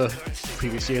best of the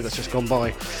previous year that's just gone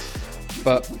by,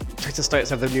 but Twisted States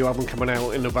have their new album coming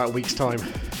out in about a week's time,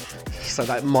 so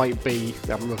that might be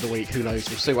the album of the week. Who knows?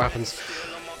 We'll see what happens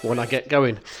when I get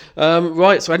going.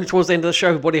 Right, so heading towards the end of the show,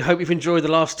 everybody. Hope you've enjoyed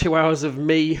the last 2 hours of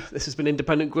me. This has been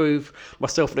Independent Groove,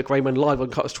 myself, Nick Raymond, live on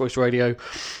Cutter's Choice Radio.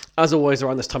 As always,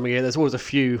 around this time of year, there's always a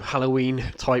few Halloween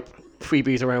type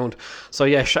freebies around. So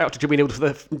yeah, shout out to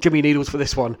Jimmy Needles for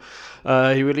this one.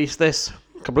 He released this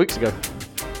a couple of weeks ago.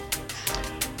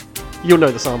 You'll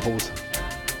know the samples.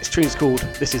 This tune's called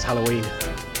This Is Halloween.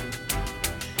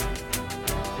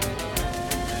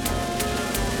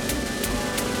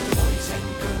 Boys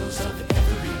and girls of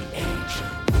every age,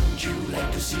 wouldn't you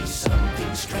like to see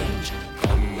something strange?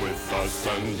 Come with us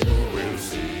and you will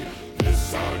see.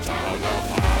 This our town of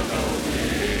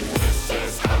Halloween. This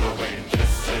is Halloween.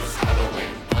 This is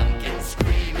Halloween. Pumpkins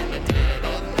scream in the dead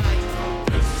of night.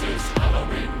 This is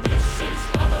Halloween. This is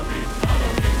Halloween.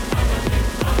 Halloween.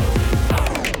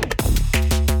 Halloween.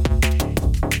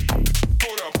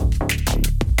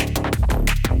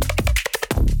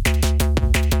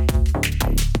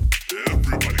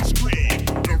 Everybody scream.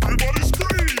 Everybody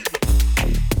scream.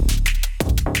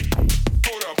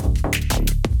 Hold up.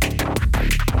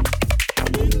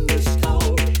 In this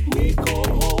town we call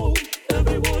home,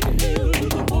 everyone hail to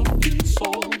the pumpkin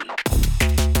song.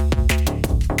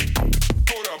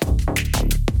 Hold up.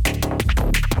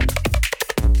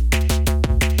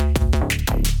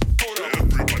 Hold up.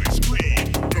 Everybody scream.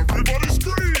 Everybody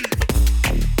scream.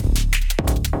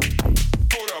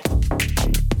 Hold up.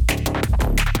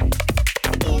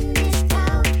 In this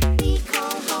town we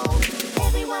call home,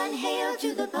 everyone hail to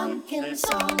the pumpkin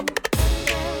song.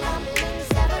 There are rumblings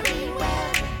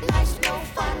everywhere, life's no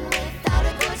fun without a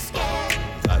good scare.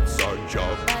 That's our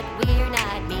job. But we're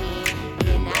not near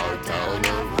in our town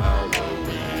of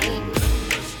Halloween.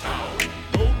 This town.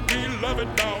 Don't we love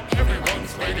it now?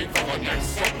 Everyone's waiting for the next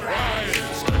surprise.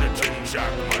 Skeleton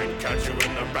Jack might catch you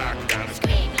in the back and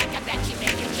scream like a bet you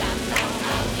make you jump out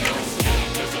your skin.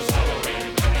 This is Halloween.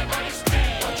 Everybody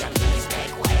scream. Won't you please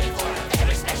make way for a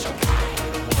very special guy?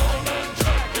 One-Man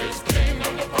Jack is king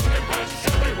of the pumpkin patch.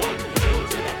 Everyone hail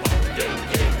to the pumpkin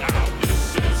king now. This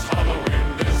is Halloween.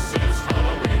 This is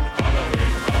Halloween.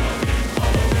 Halloween. Halloween.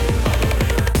 Halloween.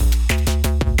 Halloween.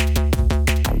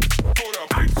 Hold up.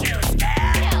 Aren't you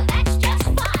scared? Well, that's just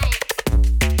fine.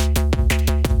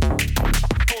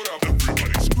 Hold up.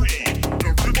 Everybody scream.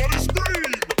 Everybody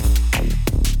scream.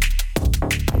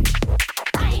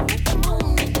 Right with the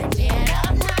moon in the dead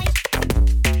of night.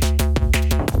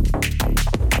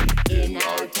 In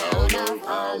our town of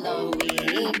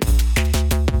Halloween.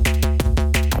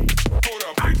 Hold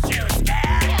up. Aren't you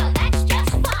scared? Well, that's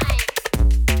just fine.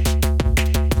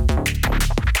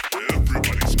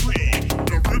 Everybody scream.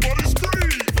 Everybody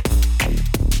scream.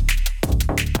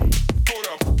 Hold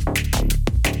up.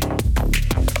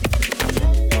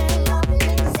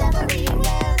 Rumblings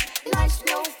everywhere, life's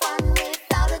no fun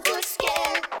without a good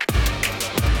scare.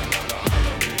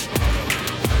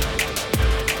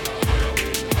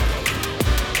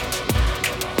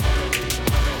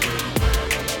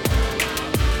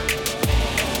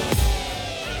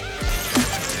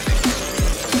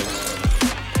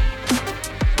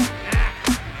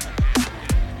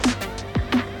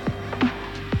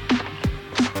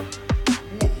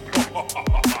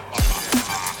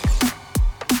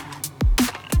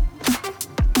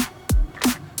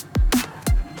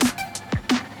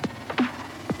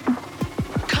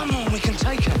 Come on, we can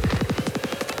take him.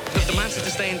 Look, the man said to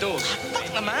stay indoors.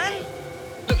 Fuck the man.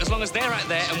 Look, as long as they're out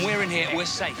there and we're in here, we're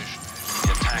safe.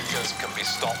 The attackers can be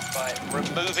stopped by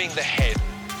removing the head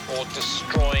or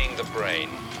destroying the brain.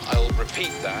 I'll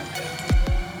repeat that.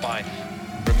 By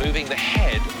removing the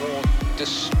head or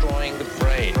destroying the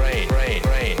brain. Brain.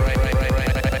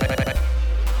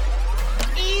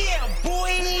 Yeah, boy!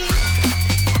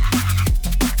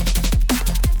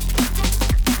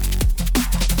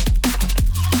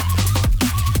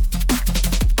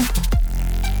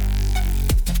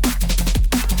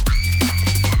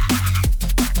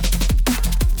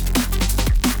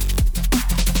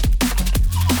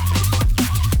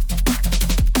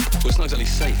 Well, it's not exactly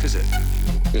safe, is it?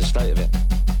 The state of it.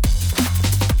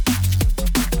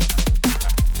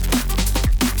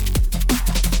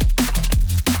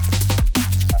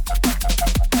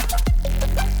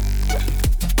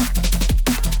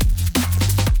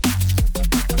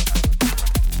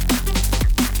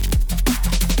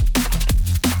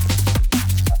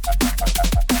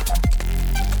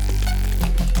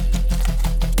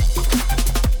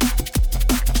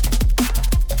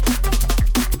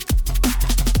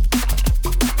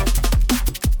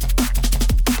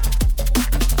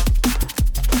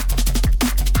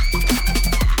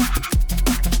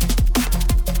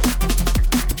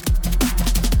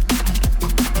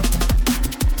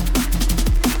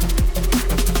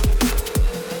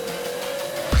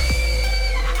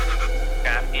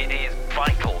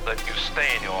 that you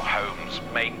stay in your homes,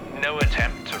 make no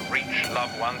attempt to reach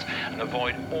loved ones, and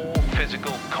avoid all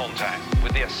physical contact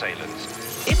with the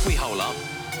assailants. If we hole up,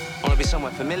 I want to be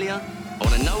somewhere familiar, I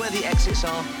want to know where the exits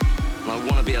are, and I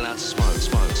want to be allowed to smoke.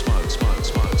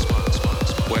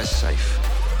 Where's safe?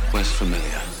 Where's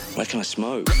familiar? Where can I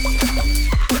smoke?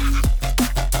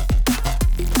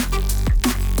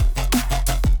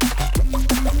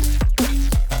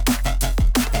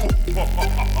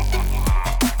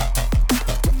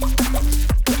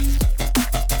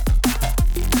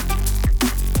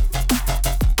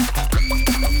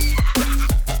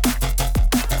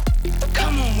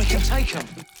 Come on, we can take them.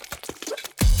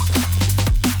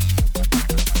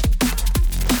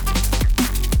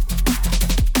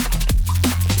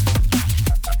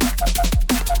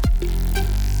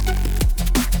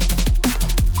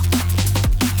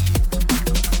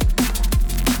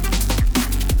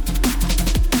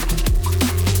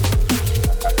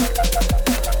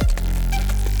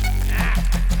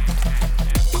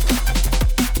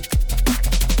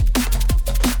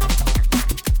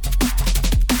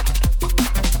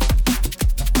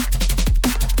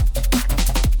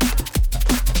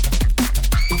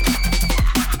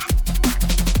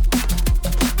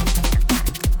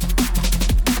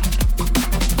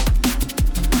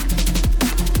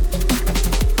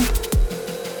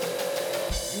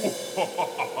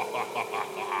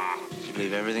 Do you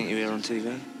believe everything you hear on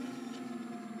TV?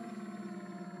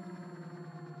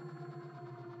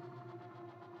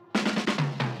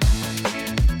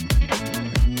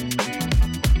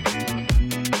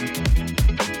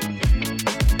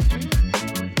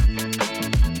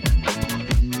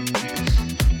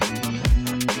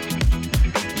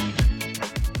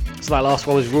 So that last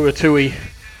one was Ruatui.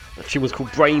 That tune was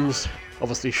called Brains.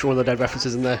 Obviously, Shaun of the Dead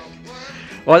references in there.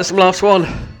 Alright, that's some last one.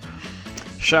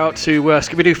 Shout out to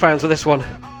Scooby-Doo fans for this one.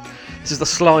 This is the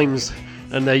Slimes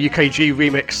and their UKG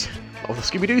remix of the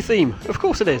Scooby-Doo theme. Of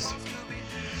course it is.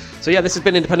 So yeah, this has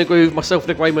been Independent Groove. Myself,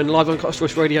 Nick Raymond, live on Cutter's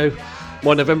Choice Radio.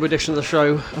 My November edition of the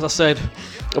show. As I said,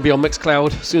 I'll be on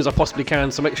Mixcloud as soon as I possibly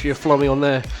can, so make sure you follow me on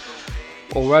there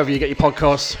or wherever you get your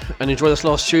podcasts, and enjoy this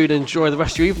last tune and enjoy the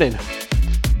rest of your evening.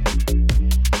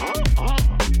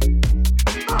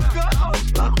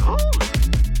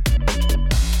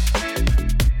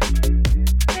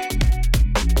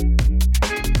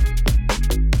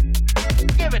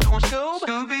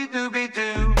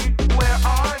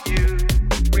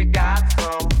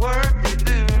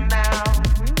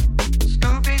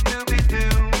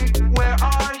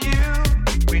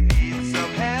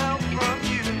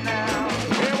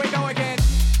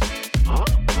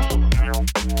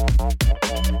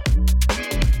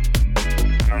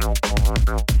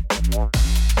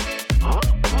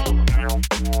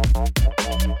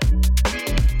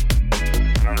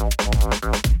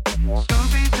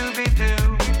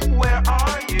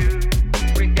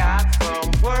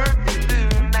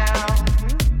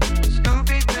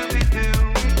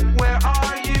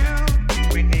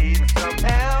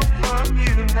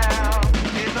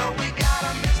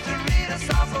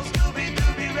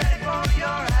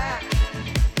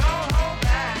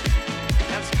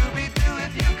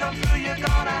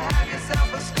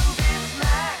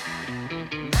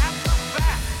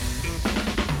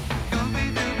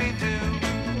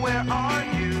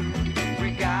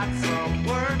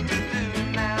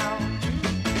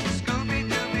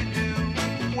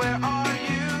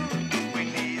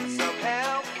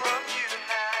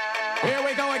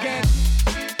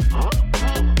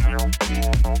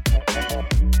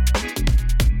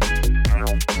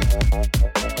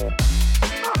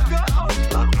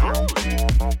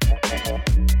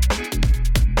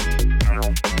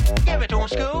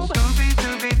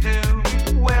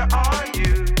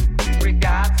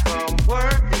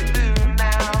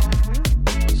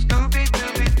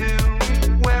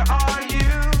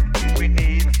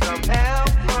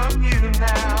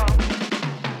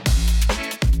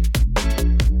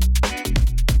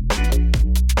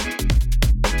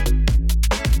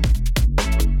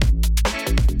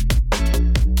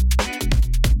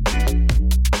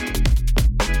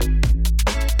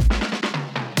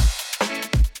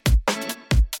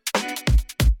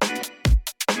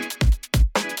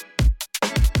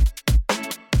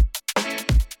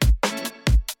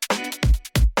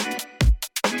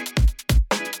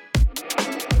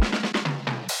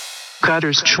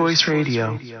 Cutter's Choice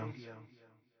Radio.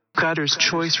 Cutter's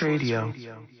Choice Radio.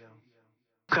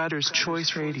 Cutter's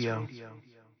Choice Radio.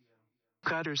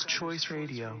 Cutter's Choice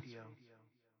Radio.